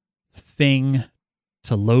thing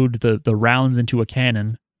to load the rounds into a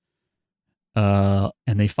cannon, and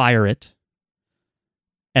they fire it.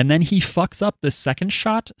 And then he fucks up the second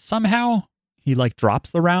shot somehow. He like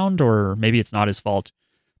drops the round, or maybe it's not his fault,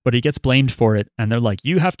 but he gets blamed for it. And they're like,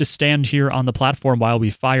 you have to stand here on the platform while we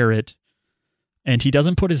fire it. And he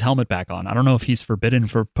doesn't put his helmet back on. I don't know if he's forbidden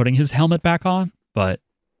for putting his helmet back on, but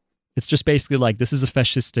it's just basically like, this is a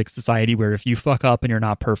fascistic society where if you fuck up and you're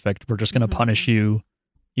not perfect, we're just going to punish you,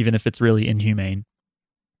 even if it's really inhumane.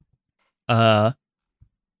 And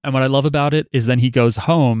what I love about it is then he goes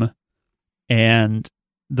home, and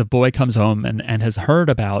the boy comes home and has heard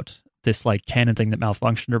about this like cannon thing that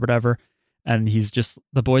malfunctioned or whatever. And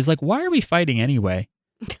the boy's like, why are we fighting anyway?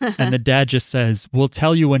 And the dad just says, we'll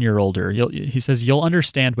tell you when you're older. He says, you'll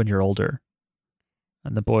understand when you're older.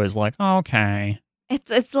 And the boy is like, oh, okay.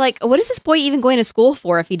 It's like, what is this boy even going to school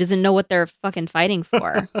for if he doesn't know what they're fucking fighting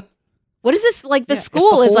for? What is this, like, the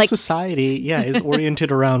school if the is like... society, is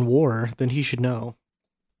oriented around war, then he should know.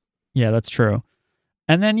 Yeah, that's true.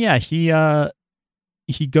 And then,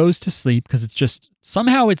 he goes to sleep because it's just,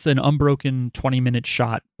 somehow it's an unbroken 20-minute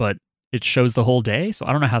shot, but it shows the whole day. So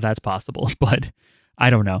I don't know how that's possible, but I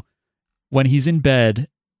don't know. When he's in bed,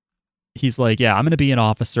 he's like, yeah, I'm going to be an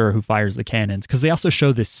officer who fires the cannons. Because they also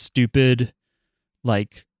show this stupid,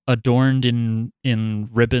 like, adorned in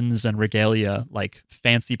ribbons and regalia, like,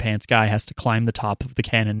 fancy pants guy has to climb the top of the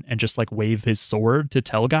cannon and just, like, wave his sword to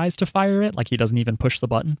tell guys to fire it. Like, he doesn't even push the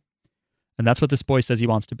button. And that's what this boy says he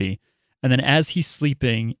wants to be. And then as he's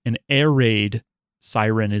sleeping, an air raid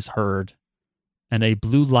siren is heard, and a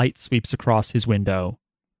blue light sweeps across his window,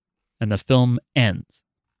 and the film ends.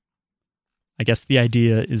 I guess the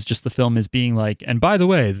idea is just the film is being like, and by the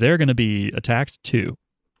way, they're going to be attacked too.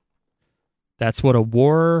 That's what a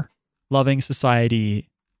war-loving society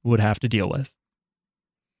would have to deal with.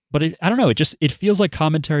 But I don't know, it feels like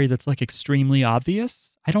commentary that's like extremely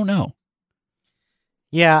obvious. I don't know.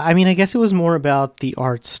 Yeah, I mean, I guess it was more about the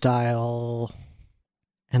art style,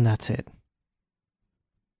 and that's it.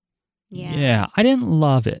 Yeah, I didn't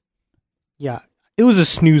love it. Yeah, it was a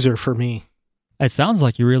snoozer for me. It sounds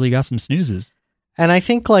like you really got some snoozes. And I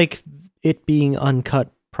think, like, it being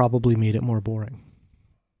uncut probably made it more boring.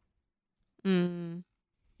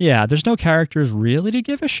 Yeah, there's no characters really to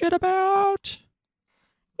give a shit about.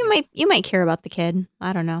 You might care about the kid.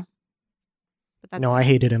 I don't know. But that's No, I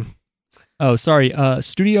hated him. Oh, sorry.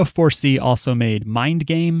 Studio 4C also made Mind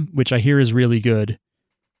Game, which I hear is really good,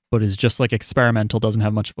 but is just like experimental, doesn't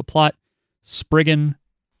have much of a plot. Spriggan,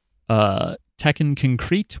 Tekken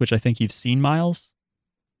Concrete, which I think you've seen, Miles.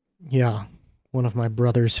 Yeah, one of my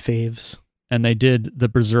brother's faves. And they did the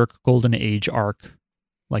Berserk Golden Age arc,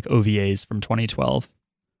 like OVAs from 2012.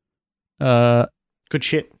 Good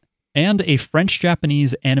shit. And a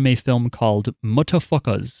French-Japanese anime film called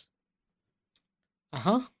Motofukas.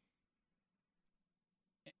 Uh-huh.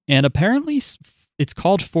 And apparently it's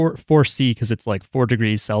called 4C because it's like 4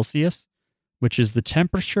 degrees Celsius, which is the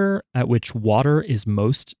temperature at which water is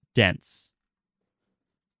most dense.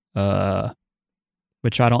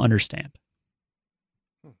 Which I don't understand.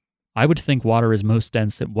 I would think water is most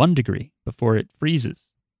dense at 1 degree before it freezes.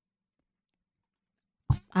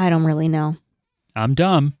 I don't really know. I'm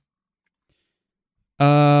dumb.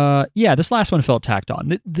 Yeah, this last one felt tacked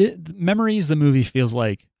on. The Memories, the movie feels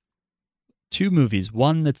like 2 movies.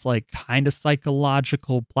 One that's like kind of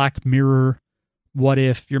psychological, Black Mirror, what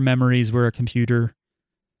if your memories were a computer?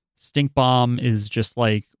 Stink Bomb is just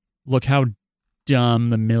like, look how dumb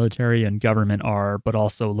the military and government are, but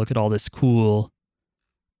also look at all this cool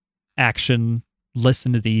action,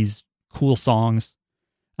 listen to these cool songs.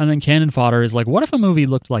 And then Cannon Fodder is like, what if a movie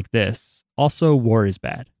looked like this? Also, war is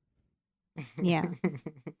bad. Yeah.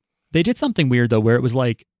 They did something weird though, where it was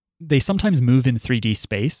like, they sometimes move in 3D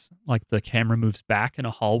space, like the camera moves back in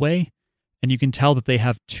a hallway, and you can tell that they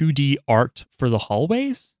have 2D art for the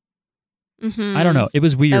hallways. I don't know. It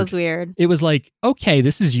was weird. That was weird. It was like, okay,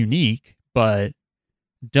 this is unique, but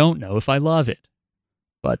don't know if I love it.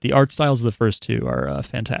 But the art styles of the first 2 are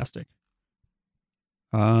fantastic.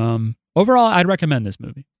 Overall, I'd recommend this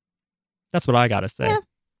movie. That's what I gotta say. Yeah.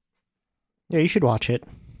 Yeah, you should watch it.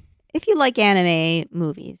 If you like anime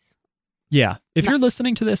movies. Yeah. If you're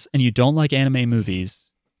listening to this and you don't like anime movies,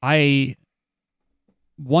 I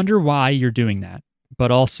wonder why you're doing that,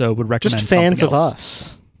 but also would recommend Just fans something of else.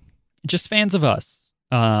 us. Just fans of us.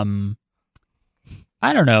 I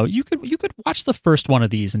don't know. You could watch the first one of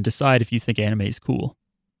these and decide if you think anime is cool.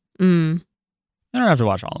 Mm. I don't have to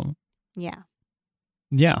watch all of them. Yeah.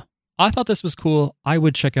 Yeah. I thought this was cool. I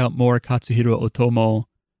would check out more Katsuhiro Otomo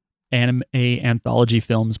anime anthology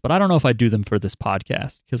films, but I don't know if I'd do them for this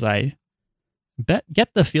podcast because I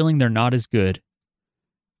get the feeling they're not as good.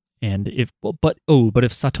 And if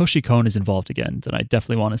Satoshi Kon is involved again, then I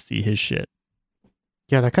definitely want to see his shit.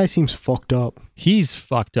 Yeah, that guy seems fucked up. He's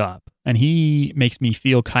fucked up, and he makes me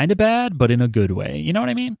feel kind of bad, but in a good way. You know what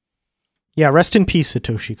I mean? Yeah, rest in peace,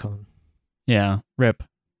 Satoshi Kon. Yeah, rip.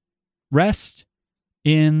 Rest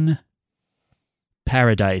in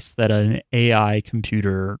paradise that an AI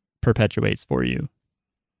computer perpetuates for you.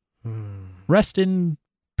 Rest in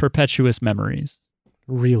perpetuous memories.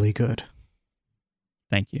 Really good.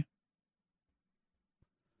 Thank you.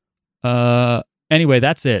 Anyway,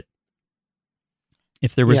 that's it.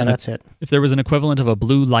 If there was that's it. If there was an equivalent of a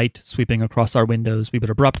blue light sweeping across our windows, we would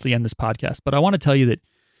abruptly end this podcast. But I want to tell you that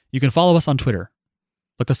you can follow us on Twitter.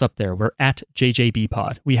 Look us up there. We're at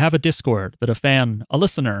JJBpod. We have a Discord that a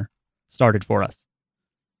listener, started for us.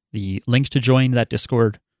 The link to join that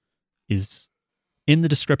Discord is in the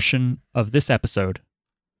description of this episode.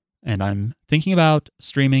 And I'm thinking about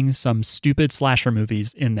streaming some stupid slasher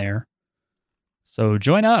movies in there. So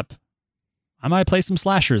join up. I might play some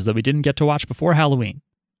slashers that we didn't get to watch before Halloween.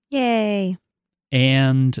 Yay.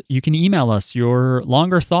 And you can email us your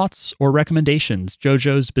longer thoughts or recommendations,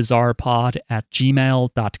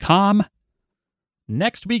 jojosbizarrepod@gmail.com.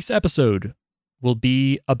 Next week's episode will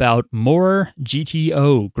be about more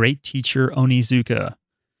GTO, Great Teacher Onizuka.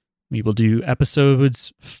 We will do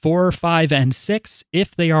episodes 4, 5, and 6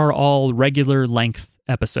 if they are all regular length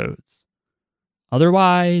episodes.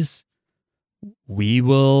 Otherwise, we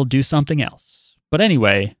will do something else. But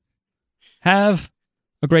anyway, have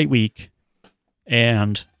a great week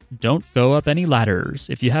and don't go up any ladders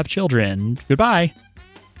if you have children. Goodbye.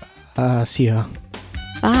 See ya.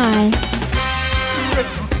 Bye.